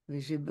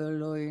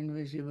 visible or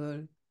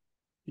invisible,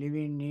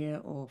 living near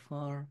or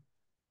far,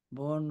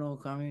 born or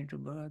coming to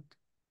birth.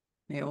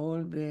 May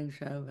all beings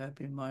have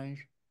happy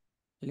minds.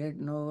 Let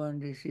no one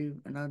deceive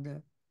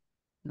another,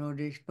 nor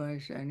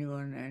despise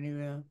anyone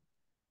anywhere,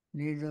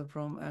 neither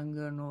from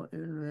anger nor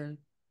ill will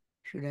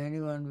should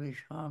anyone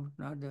wish harm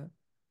to another.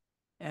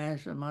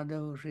 As a mother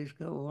who risks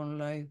her own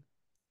life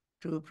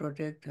to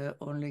protect her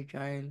only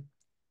child,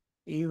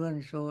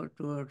 even so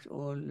towards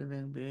all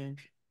living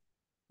beings,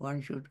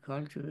 one should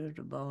cultivate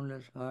a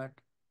boundless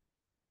heart.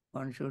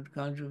 One should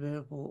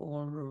cultivate for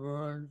all the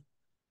world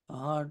a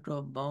heart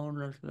of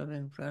boundless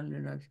loving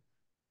friendliness,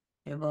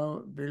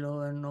 above,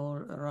 below, and all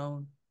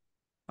around,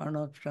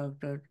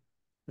 unobstructed,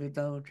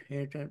 without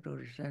hatred or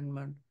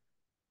resentment,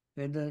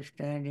 whether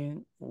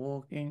standing,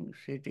 walking,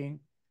 sitting,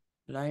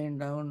 lying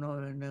down,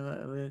 or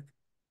whenever awake.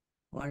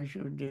 One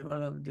should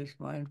develop this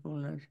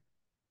mindfulness.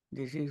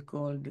 This is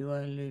called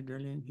divinely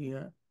dwelling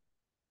here,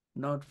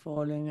 not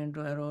falling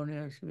into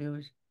erroneous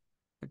views,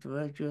 but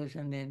virtuous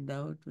and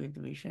endowed with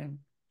vision,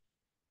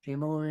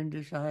 Removing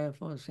desire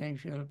for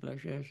sensual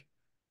pleasures,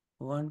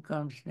 one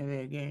comes never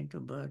again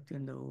to birth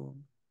in the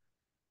womb.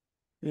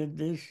 With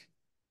this,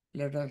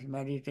 let us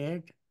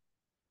meditate.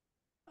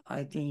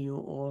 I think you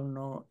all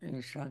know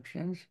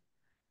instructions.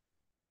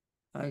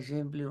 I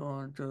simply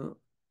want to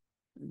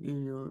give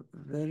you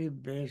very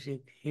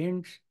basic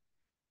hints.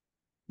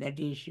 That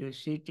is, you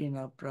sit in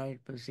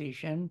upright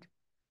position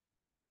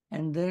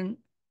and then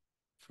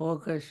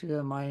focus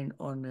your mind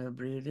on your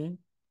breathing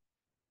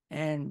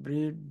and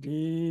breathe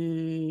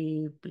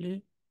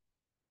deeply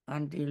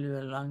until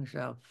your lungs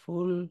are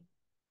full,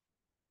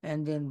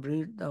 and then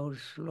breathe out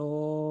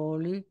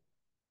slowly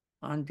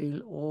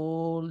until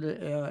all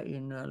the air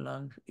in your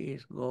lungs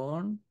is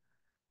gone.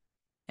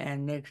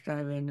 And next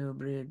time when you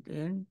breathe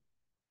in,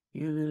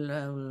 you will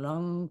have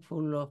lung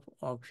full of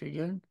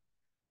oxygen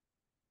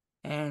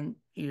and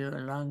your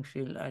lungs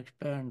will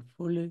expand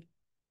fully.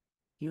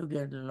 You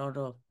get a lot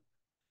of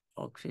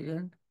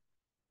oxygen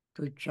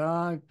to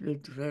charge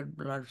with red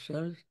blood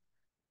cells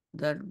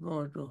that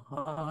go to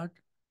heart.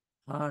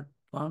 Heart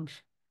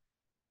pumps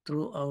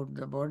throughout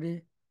the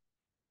body,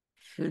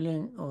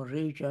 filling or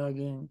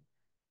recharging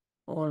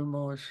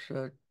almost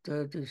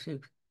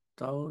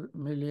 36,000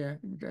 million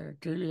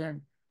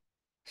trillion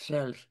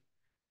cells.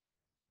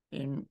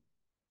 It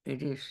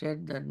is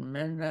said that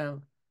men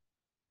have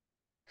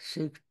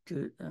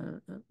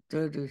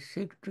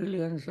 36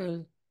 trillion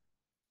cells,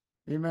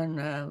 women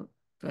have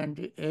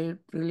 28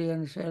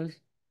 trillion cells,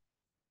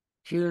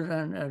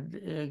 children at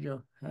the age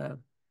of have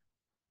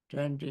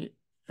 20,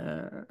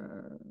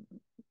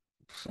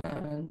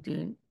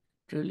 17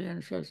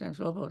 trillion cells and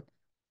so forth.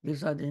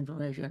 These are the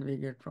information we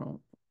get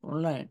from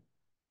online.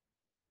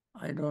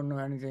 I don't know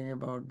anything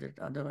about that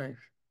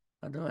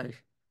otherwise.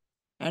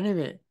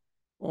 Anyway,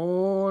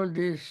 all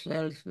these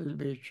cells will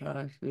be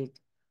charged with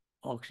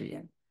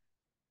oxygen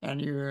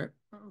and your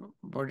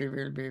body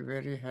will be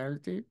very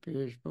healthy,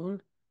 peaceful.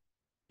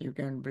 You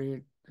can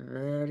breathe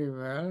very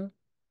well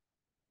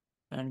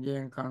and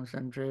gain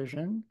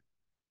concentration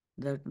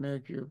that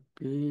make you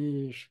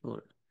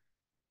peaceful.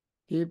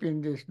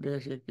 Keeping these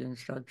basic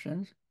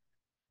instructions,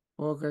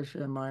 focus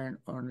your mind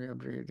on your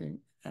breathing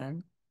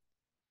and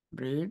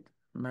breathe,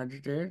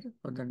 meditate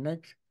for the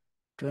next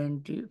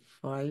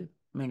 25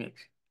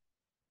 minutes.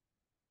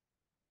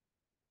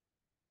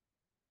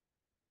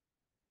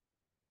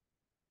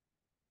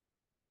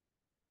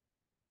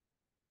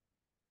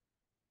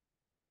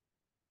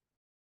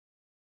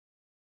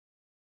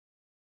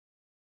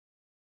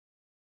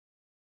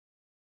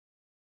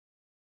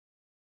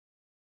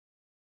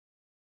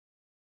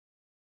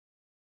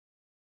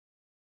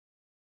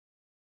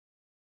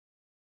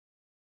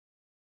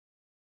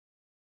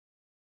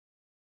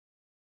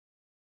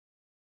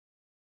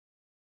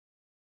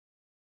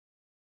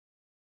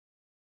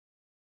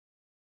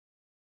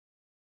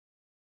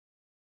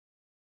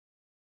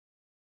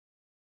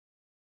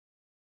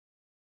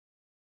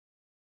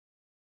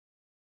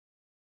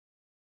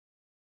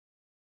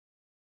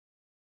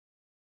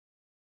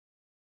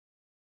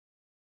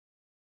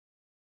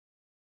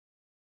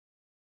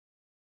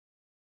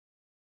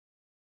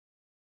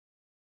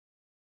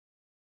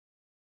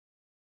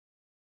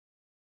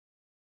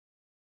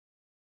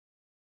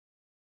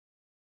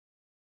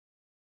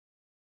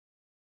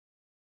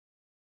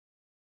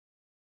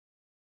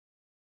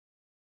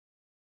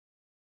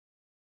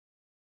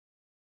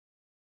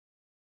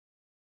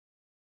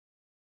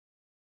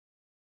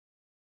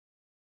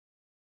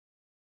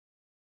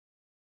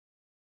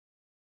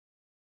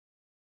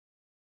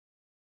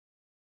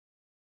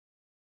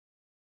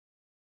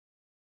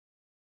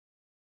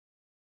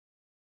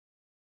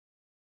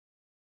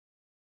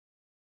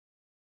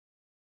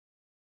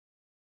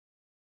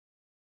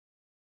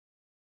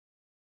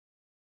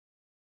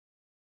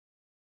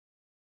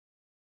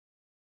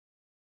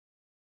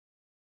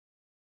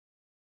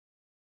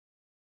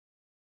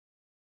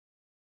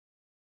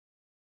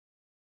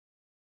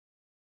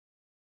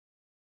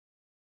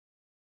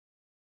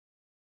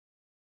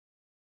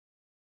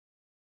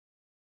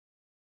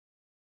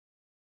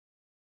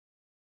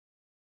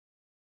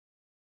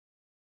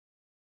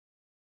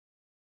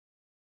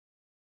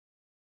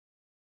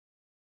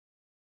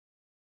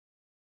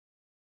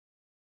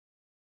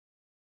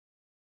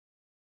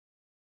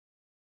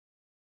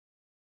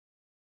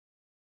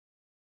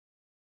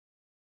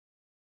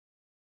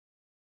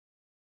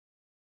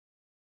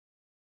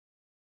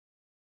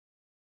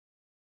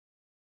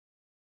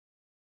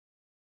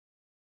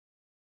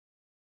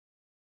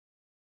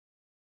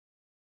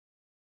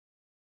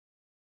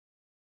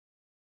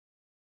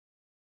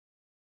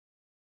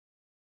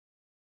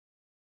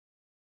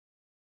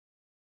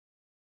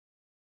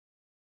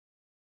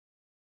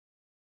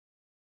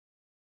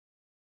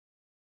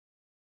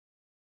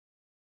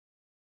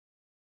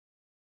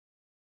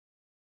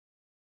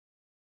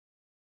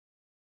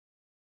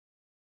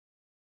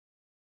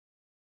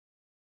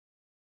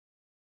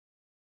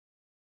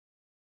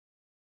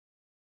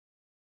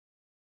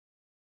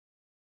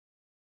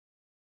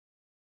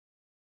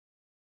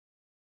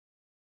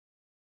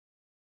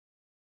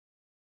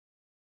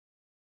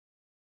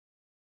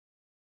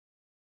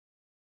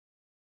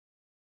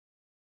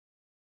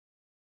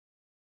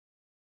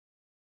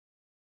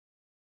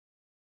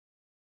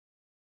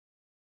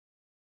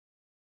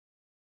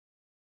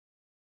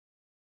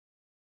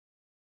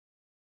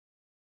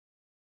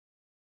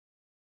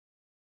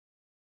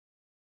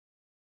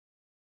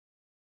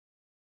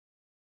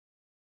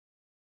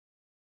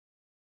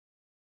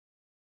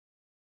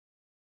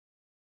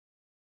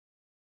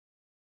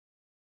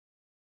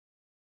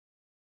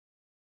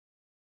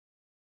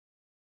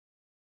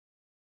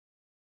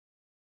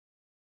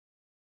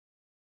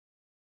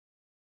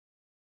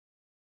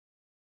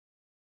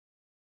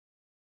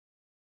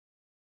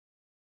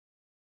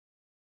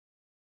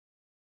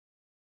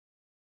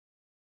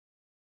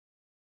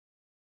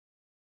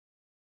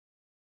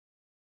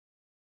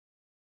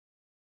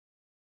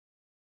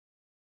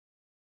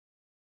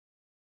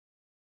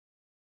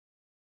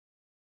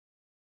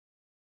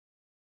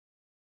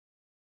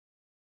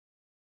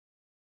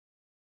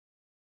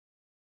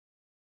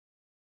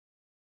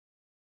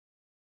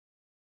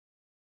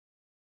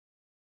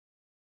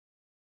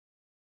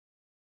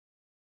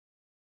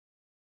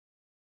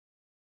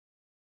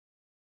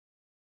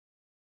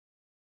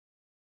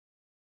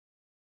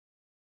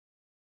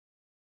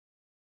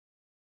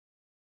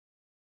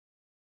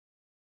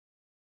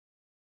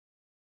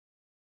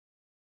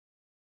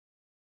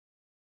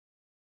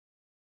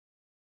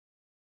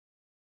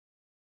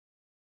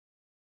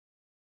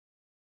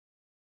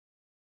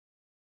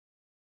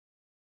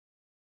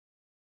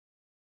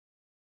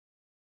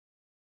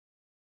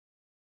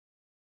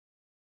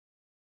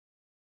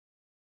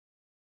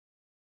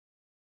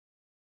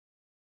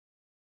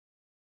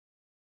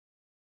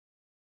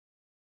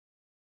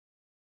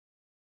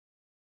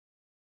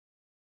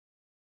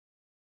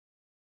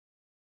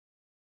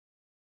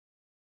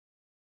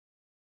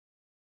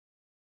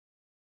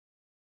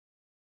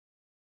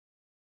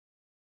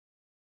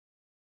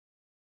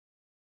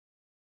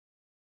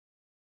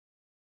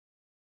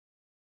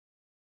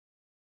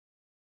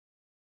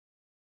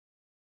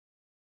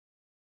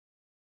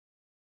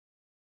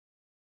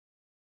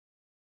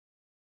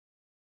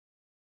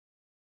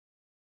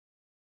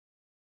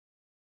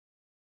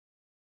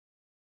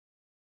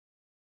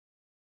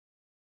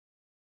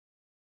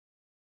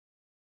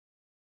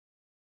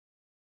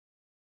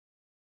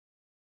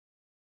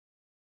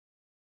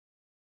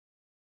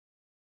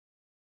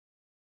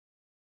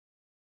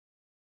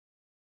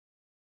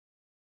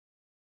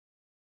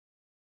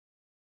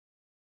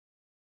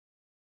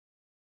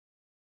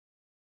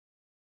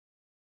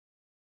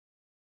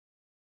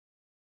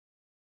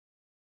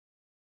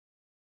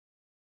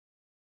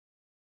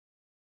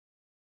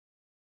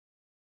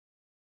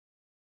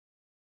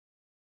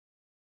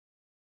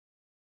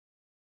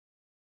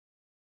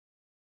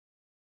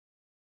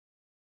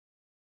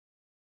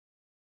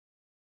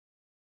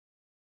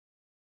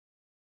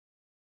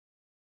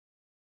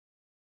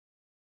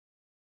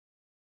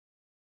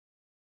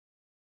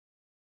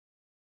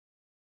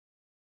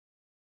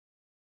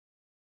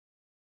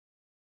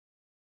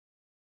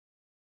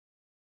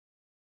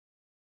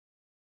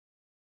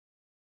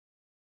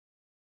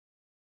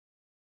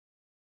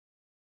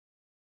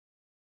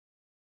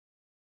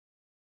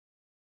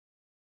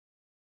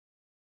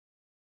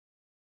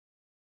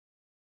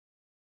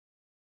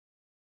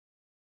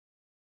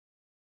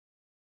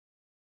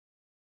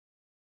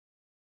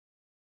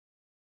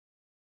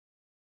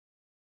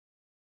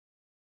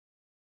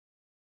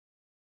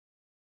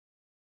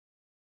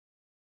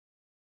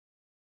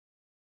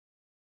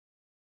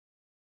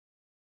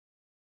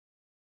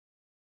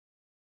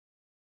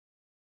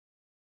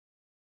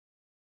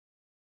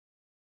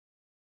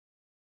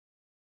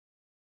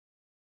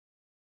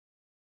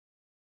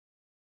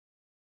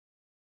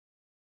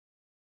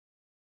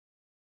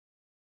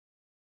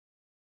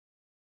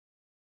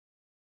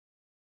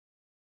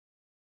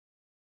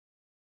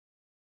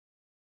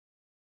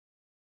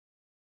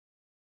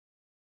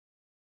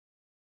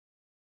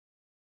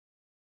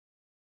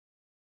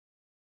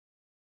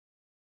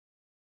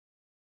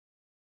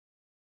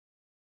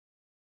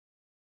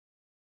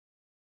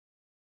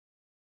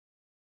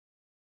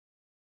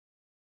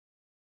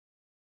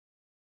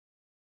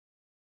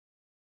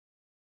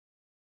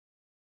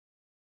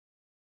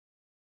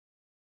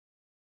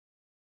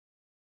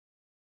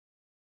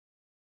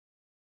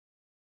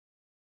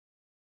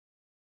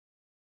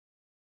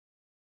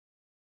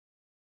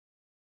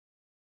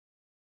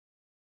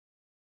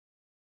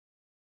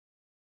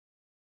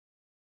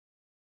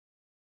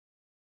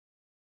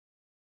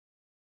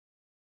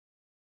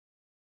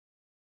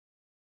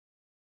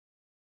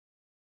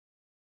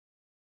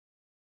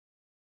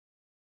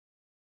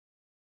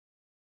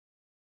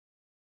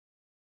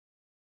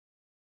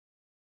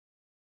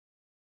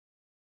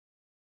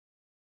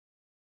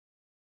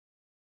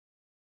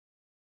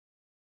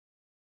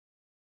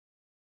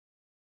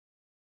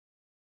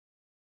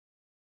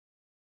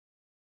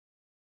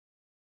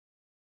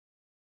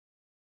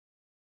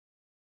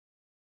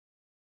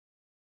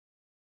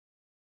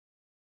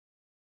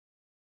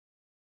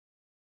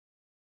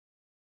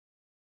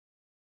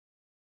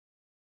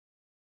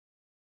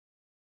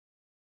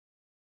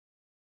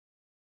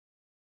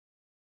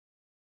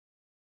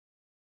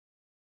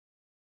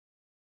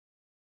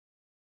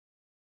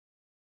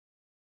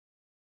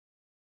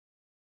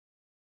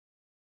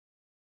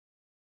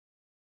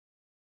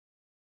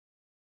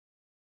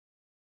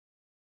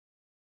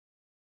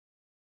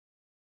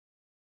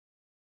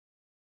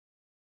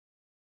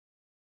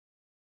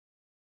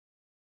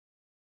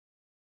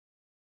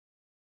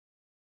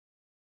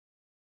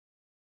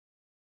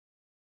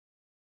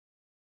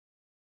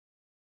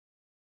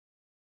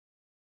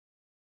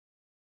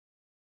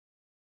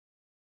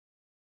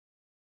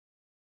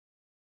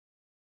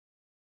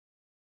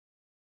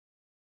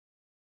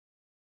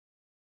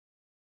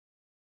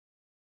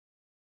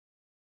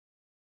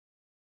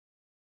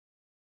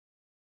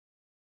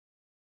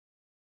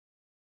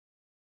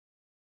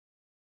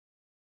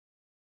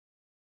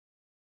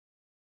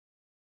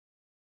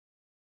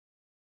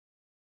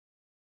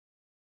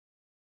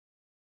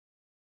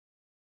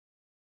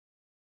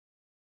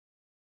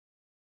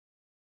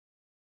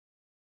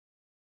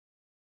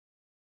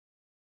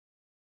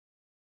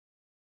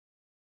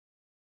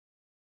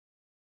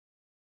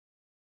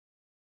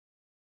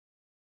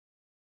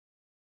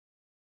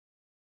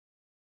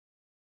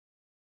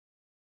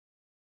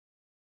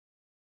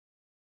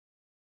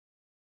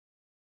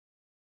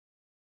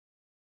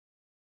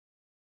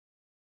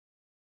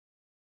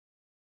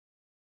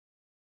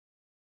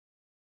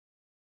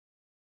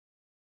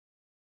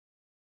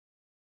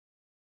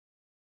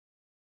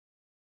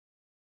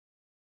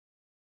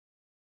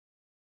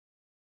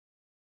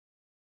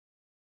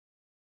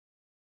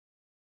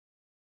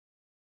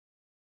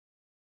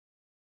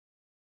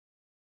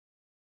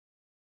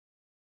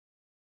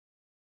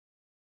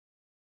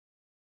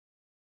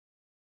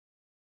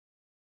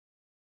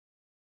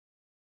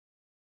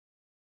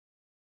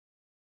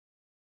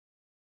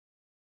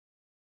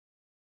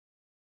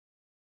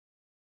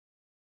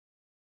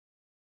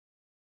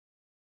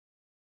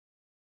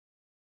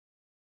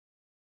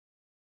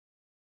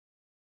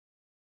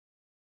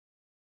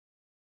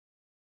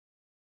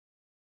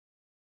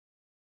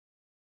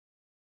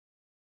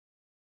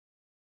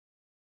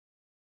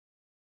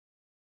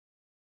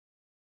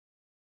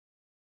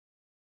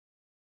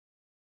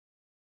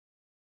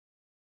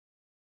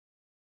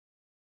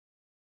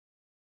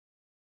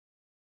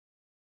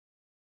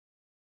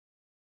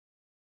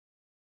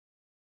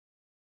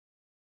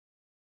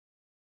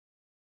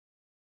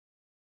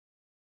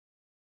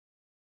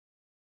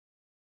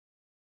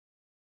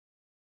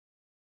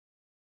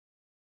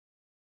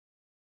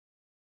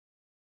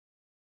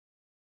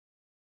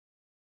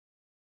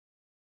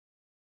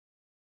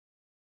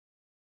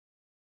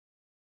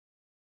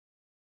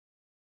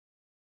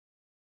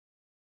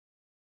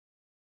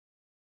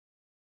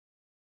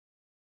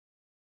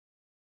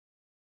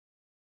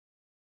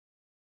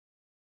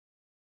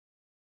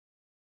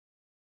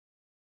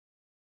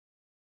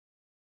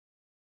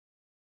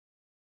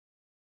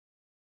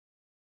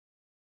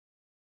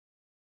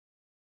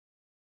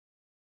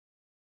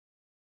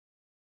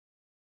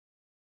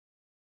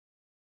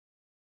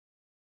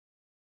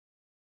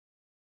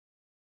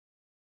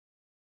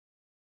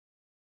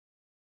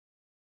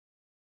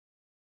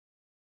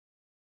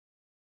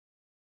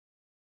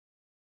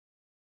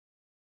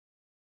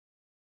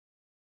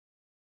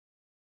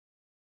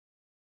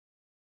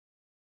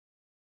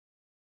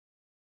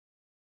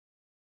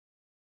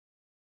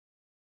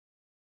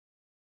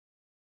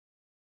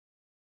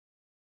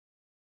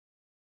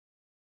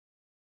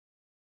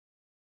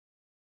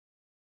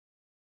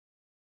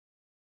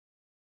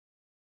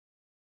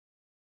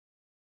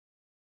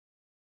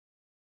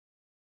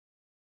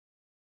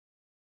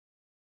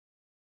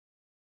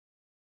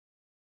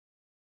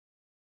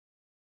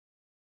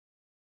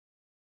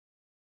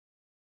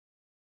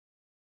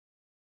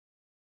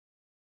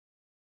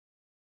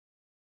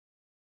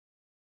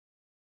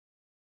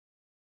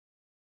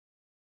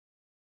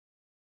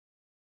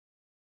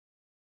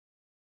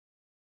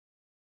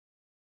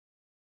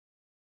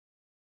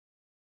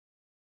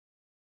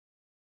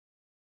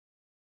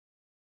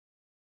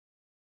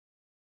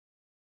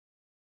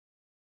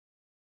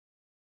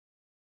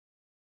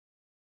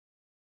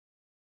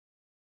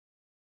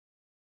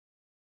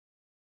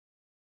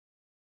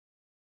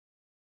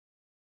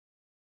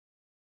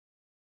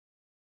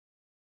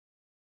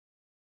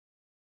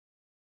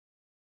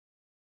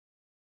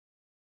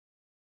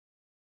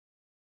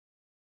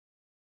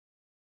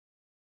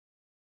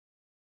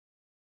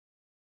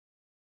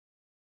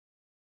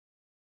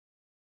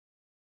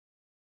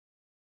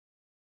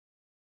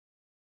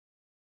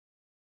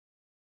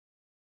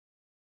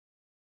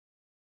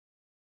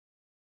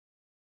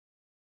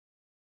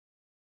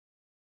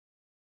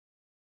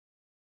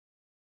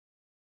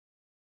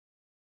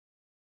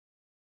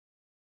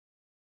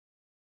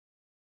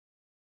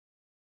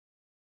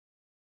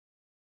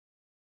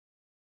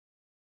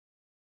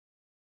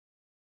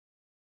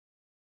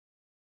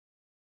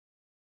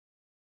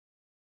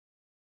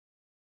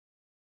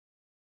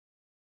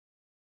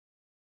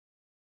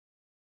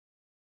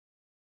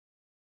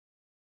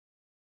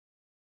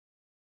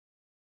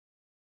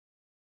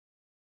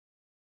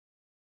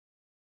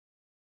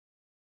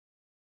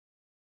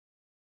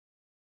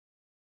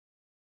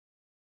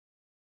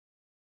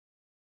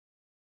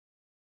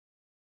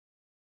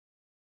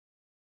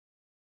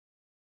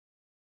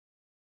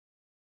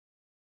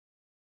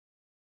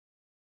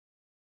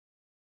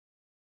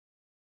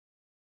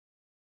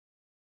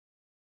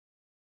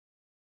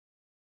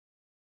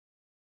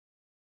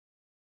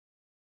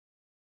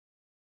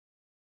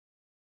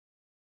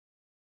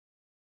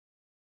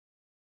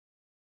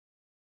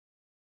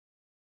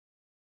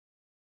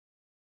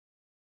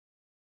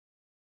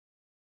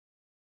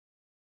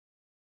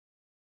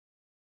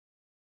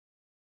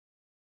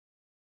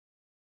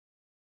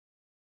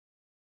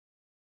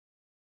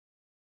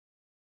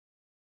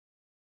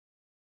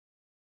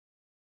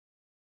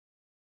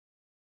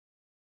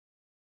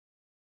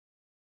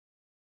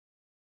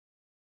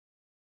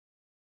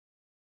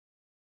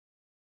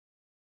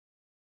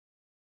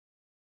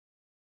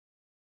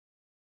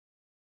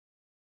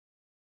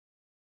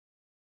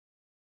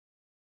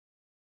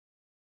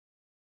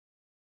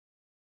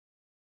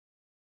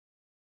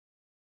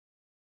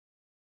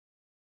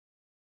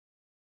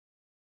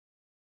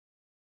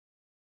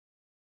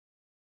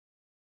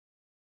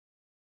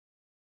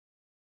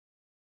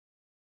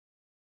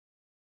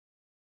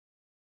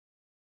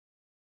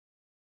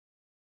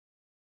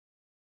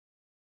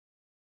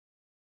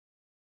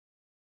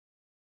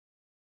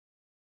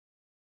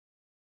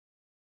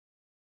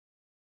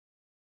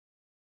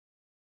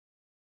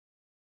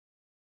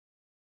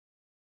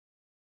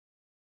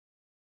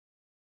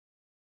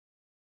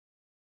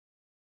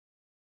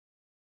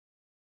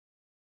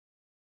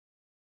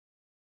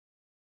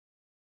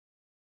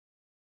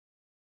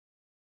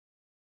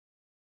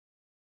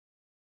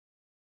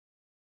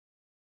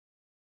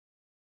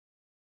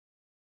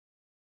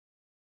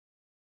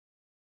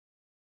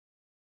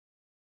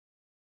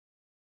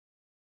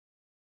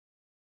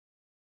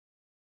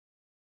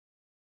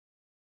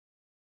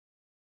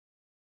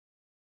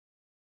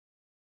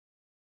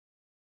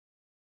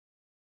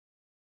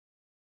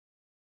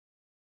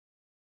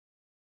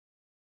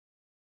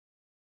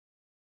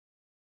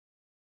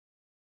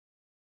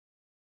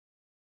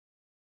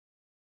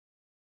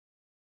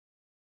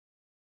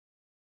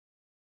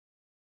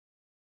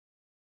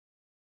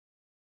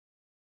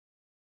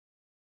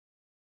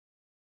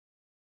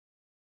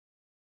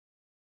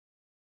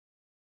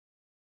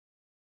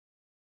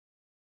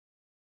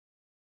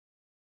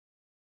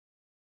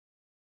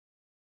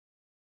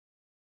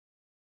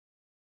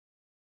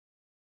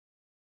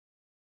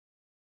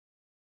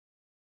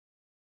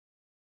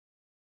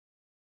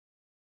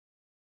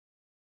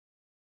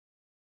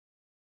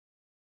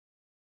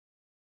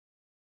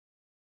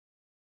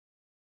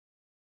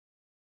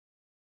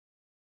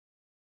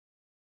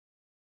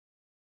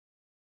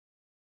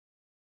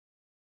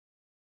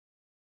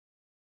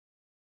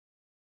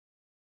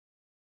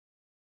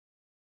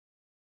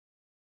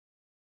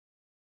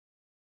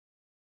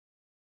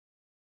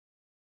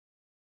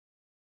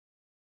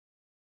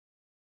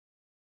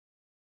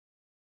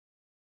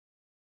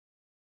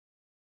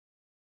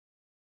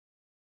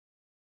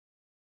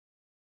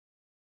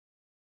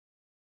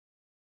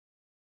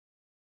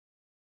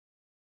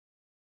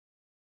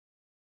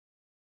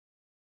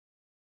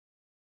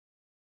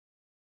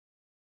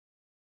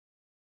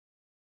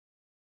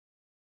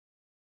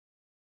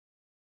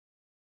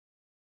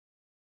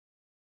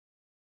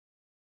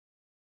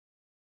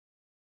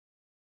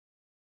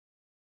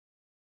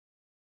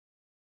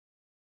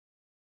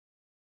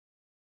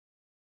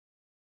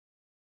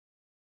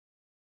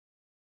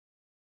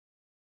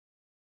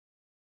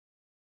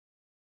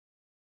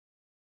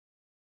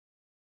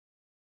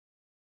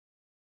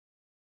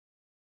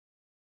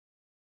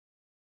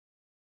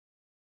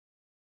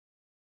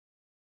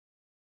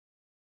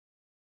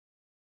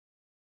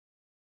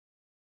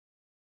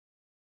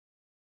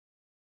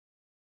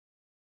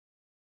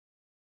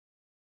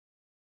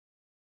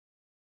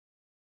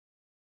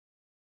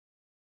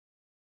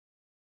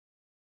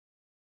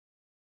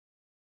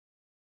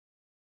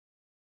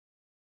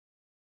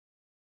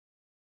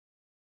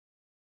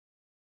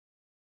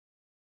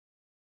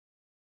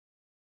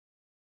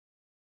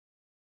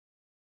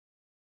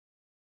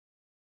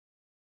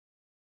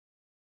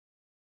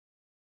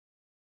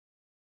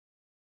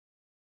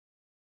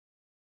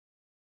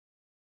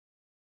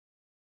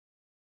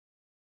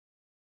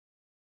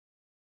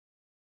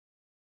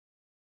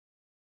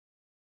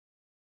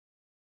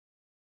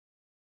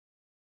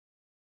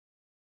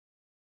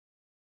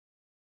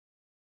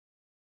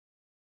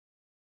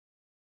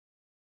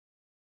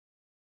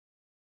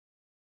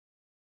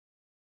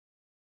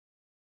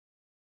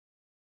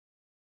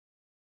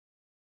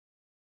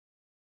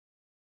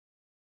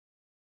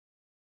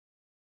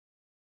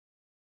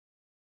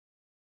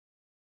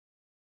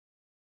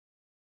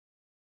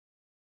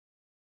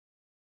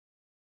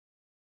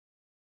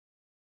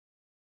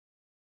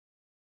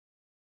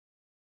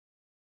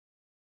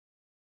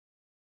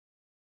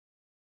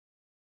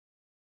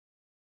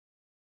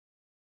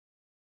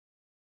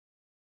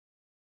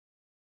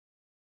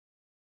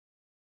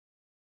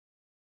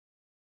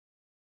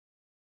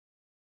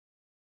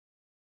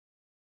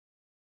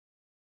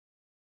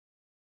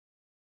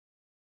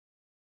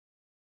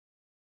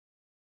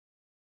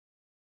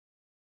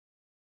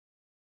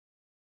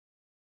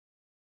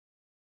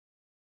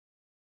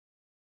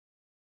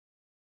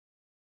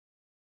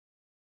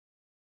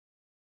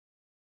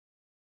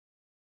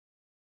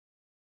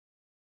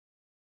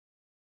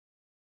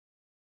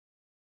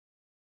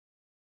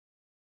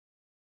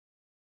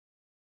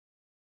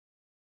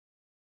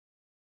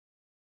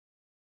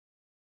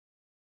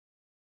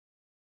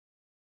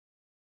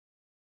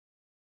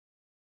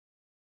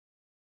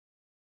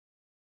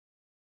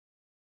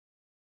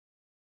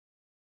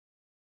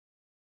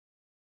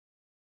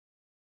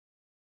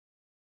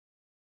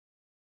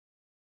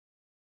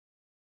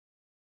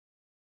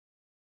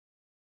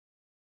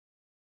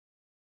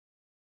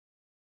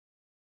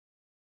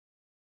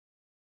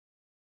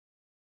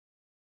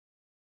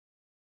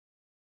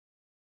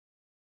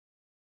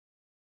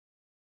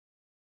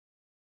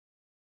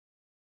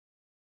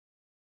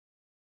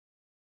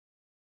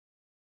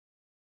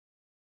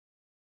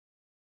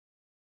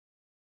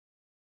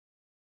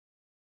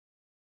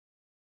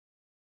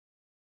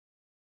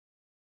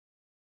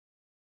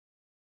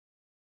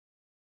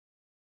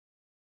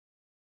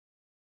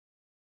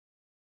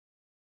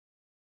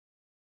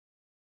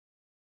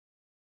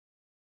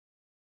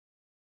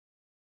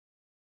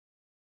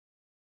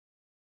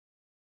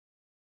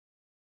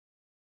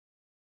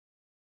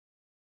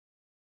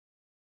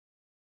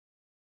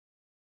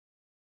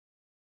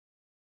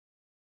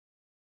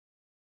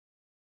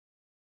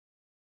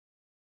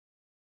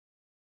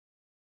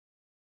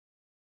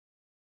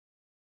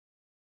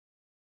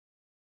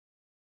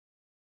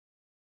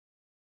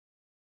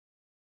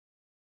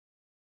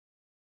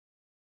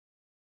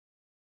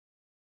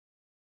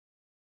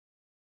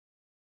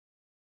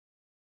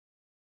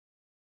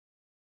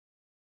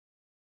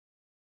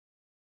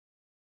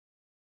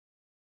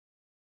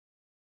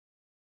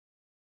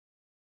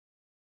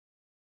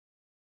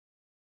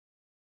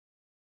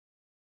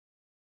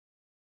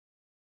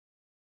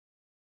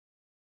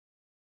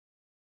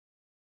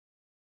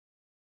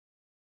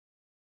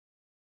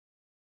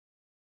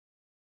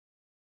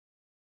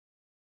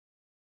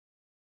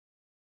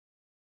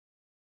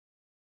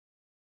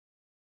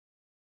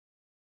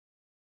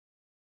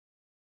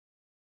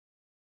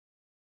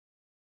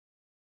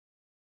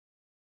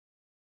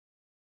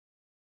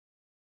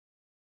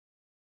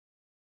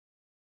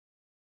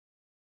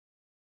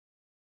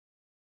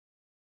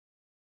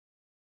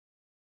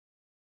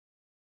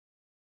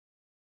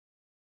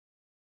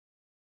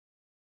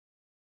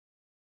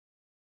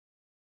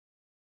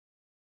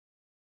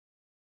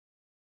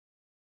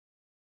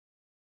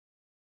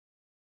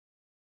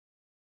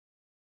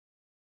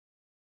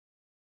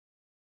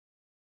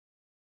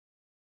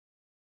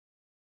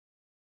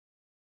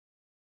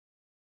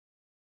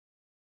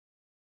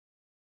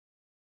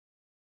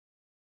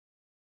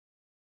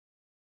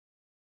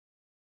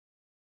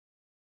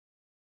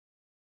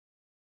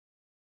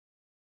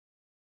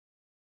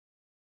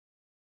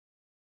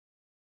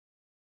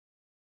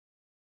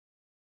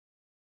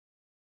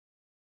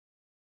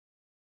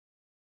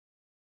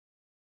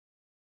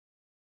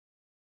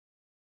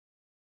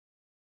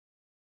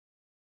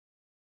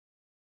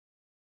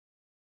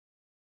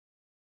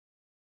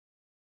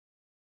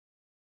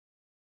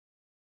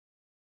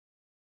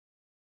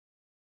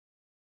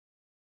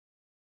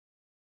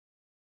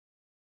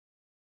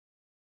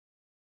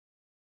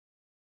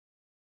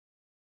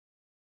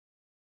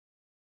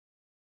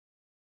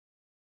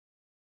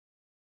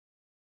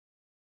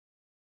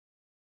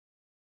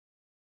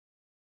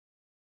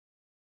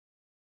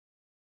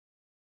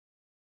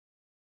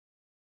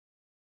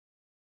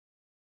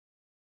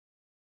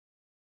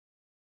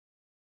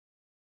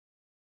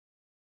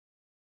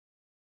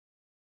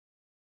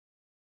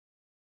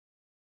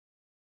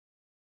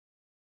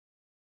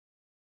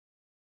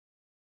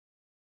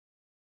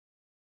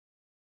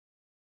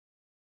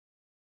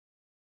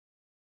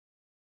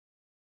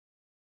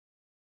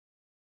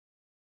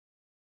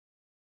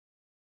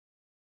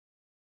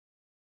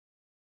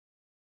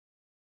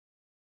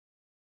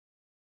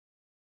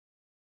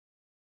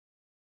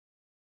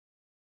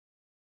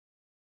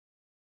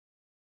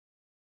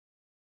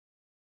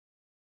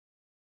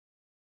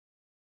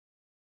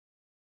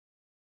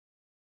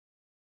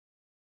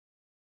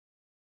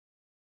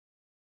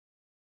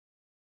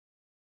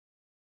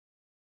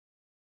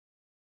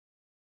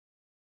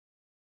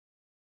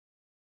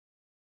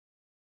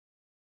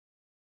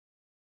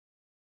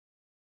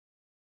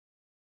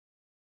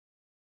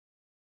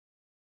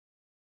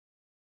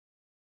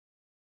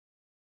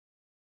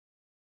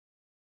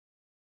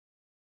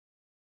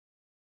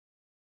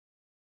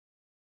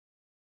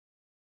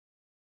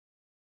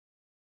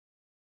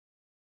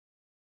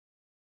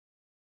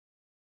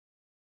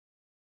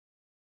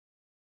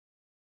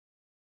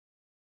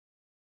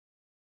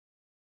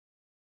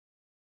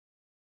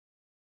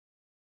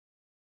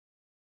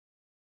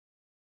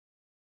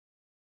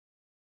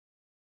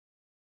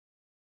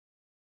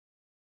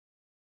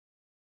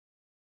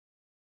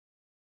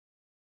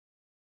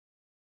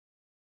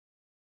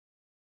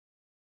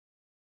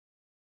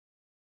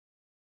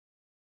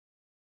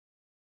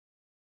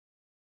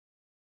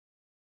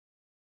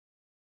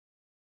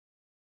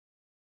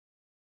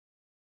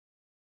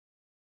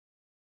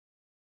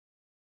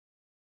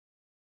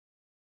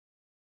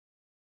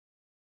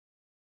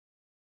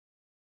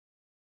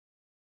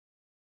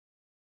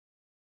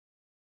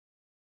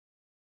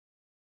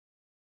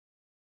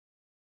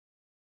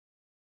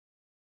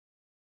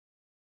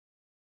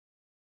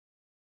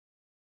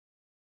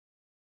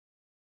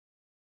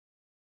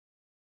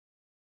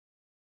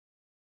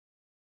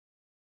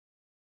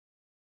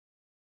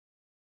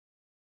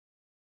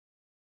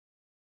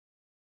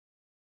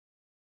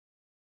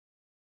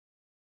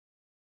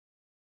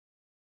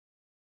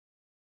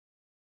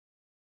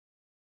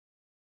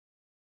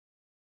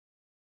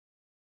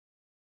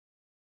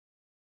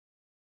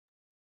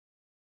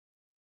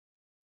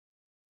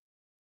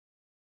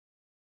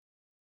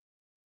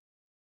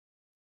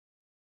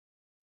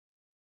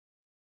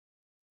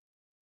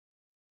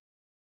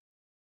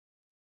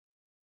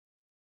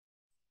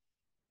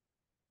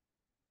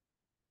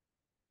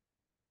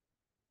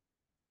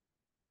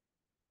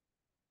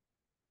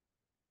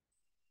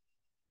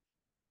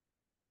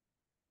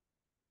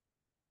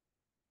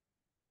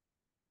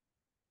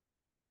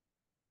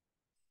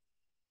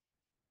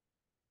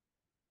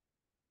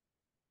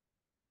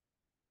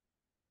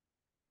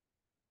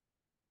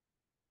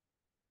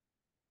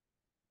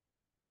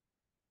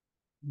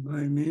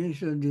 By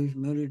means of this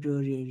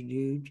meritorious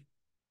deed,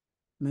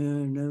 may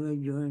I never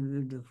join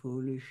with the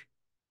foolish.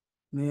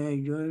 May I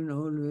join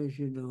always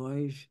with the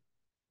wise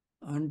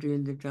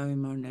until the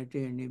time I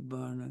attain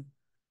Nibbana.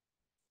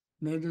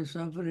 May the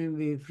suffering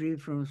be free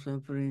from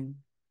suffering.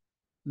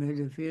 May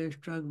the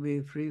fear-struck be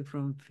free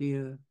from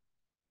fear.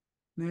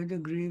 May the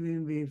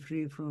grieving be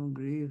free from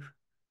grief.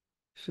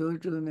 So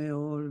too may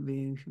all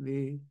beings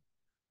be.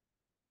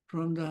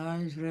 From the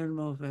highest realm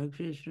of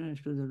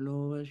existence to the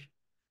lowest,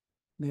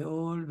 may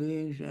all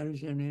beings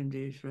ascend in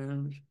these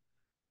realms,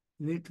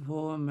 with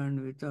form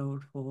and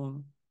without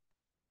form,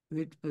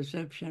 with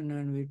perception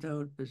and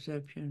without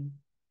perception,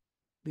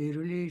 be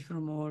released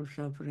from all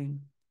suffering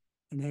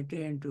and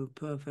attain to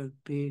perfect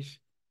peace.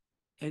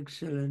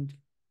 Excellent,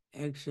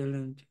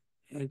 excellent,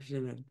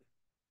 excellent.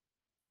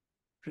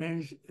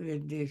 Friends,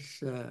 with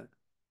this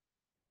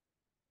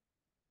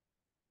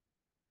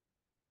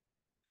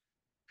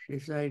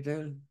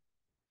recital,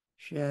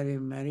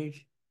 sharing merit,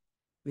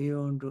 we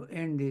want to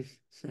end this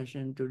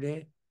session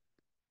today.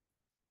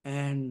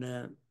 And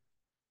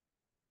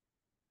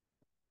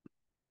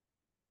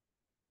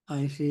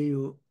I see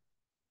you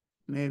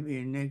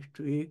maybe next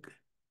week.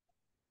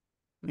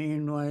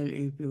 Meanwhile,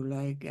 if you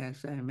like,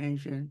 as I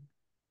mentioned,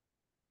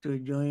 to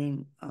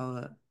join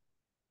our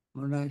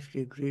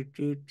monastic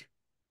retreat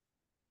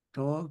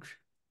talks,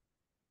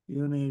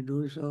 you may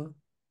do so.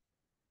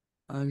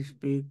 I'll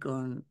speak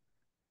on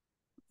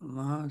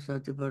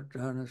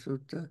Mahasatipatthana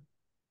Sutta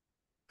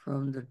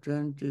from the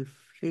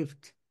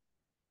 25th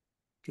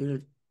till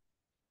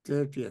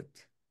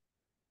 30th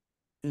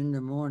in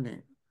the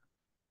morning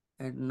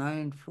at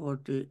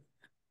 9:40,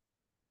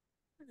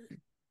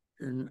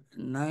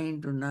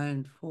 9 to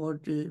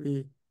 9:40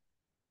 we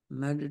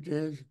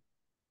meditate,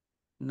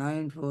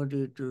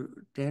 9:40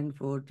 to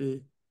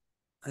 10:40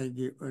 I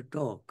give a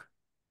talk,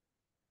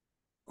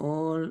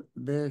 all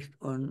based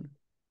on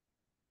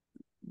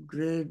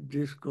great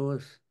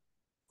discourse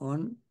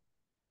on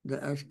the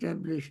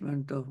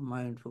establishment of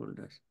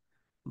mindfulness.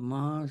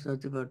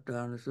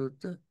 Mahasatipatthana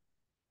Sutta.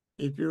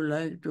 If you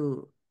like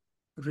to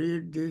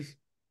read this,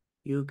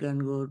 you can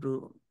go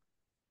to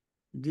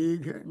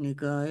Digha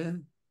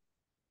Nikaya,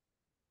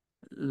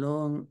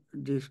 long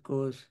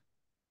discourse,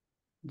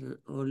 the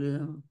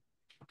volume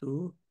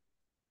 2,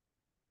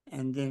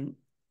 and then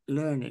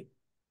learn it.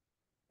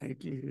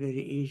 It is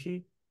very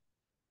easy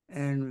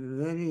and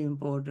very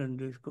important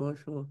discourse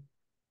for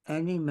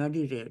any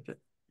meditator,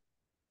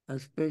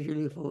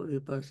 especially for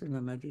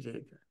Vipassana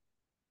meditator.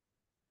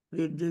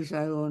 With this,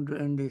 I want to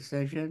end this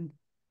session.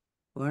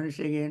 Once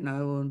again,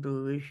 I want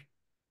to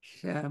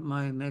share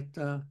my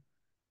metta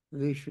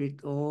wish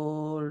with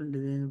all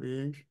living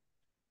beings,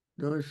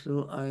 those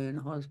who are in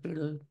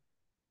hospital,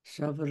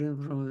 suffering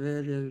from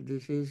various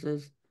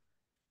diseases,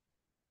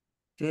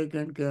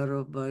 taken care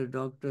of by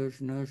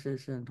doctors,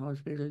 nurses, and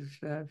hospital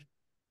staff.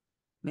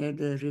 May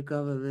they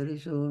recover very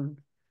soon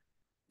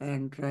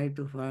and try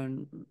to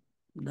find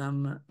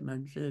Dhamma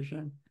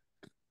meditation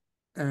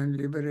and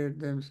liberate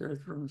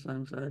themselves from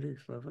samsaric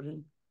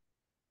suffering.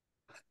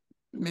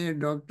 May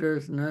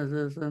doctors,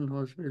 nurses, and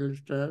hospital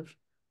staff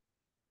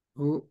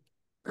who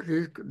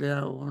risk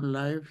their own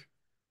lives,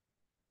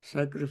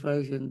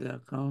 sacrificing their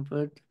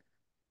comfort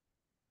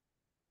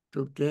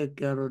to take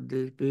care of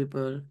these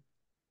people,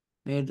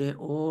 may they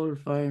all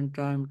find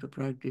time to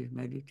practice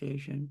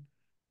meditation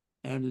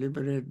and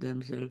liberate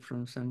themselves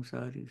from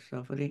samsaric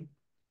suffering.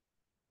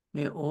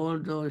 May all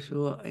those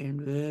who are in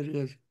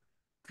various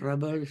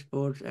trouble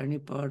sports, any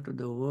part of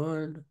the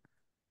world,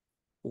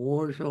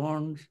 war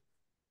zones,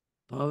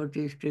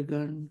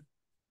 poverty-stricken,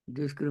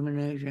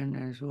 discrimination,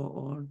 and so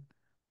on,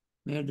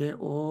 may they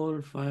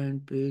all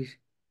find peace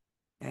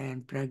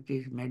and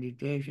practice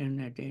meditation,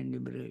 attain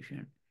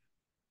liberation.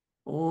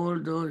 All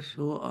those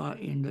who are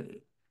in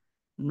the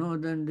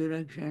northern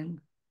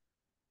direction,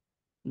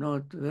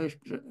 northwest,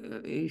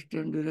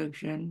 eastern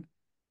direction,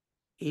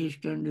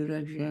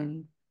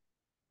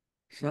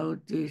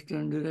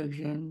 southeastern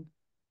direction,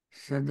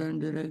 southern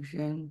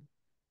direction,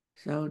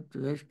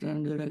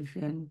 southwestern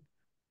direction,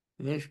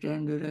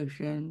 western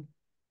direction,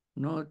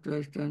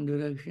 northwestern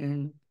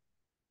direction,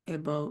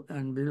 above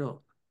and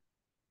below.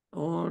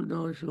 All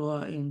those who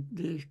are in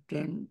these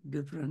 10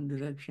 different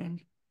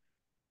directions,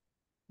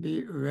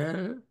 be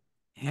well,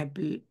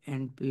 happy,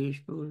 and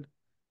peaceful,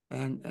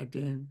 and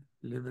attain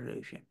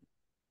liberation.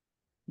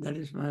 That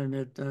is my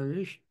metta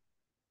wish,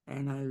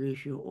 and I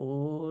wish you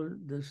all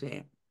the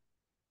same.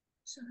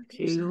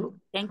 See you.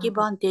 Thank you,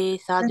 Bhante.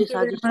 Sadhu, Thank you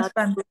very sadhu, much,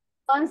 sadhu. Bhante.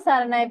 On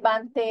Saranai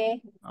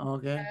Bante.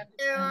 Okay.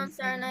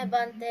 Saranai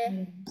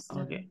Bhante.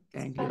 Okay.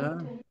 Thank you.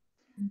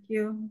 Thank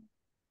you.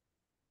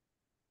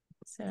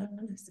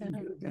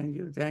 Thank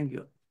you. Thank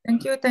you.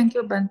 Thank you. Thank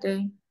you,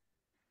 Bhante.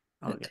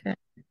 Okay. Okay.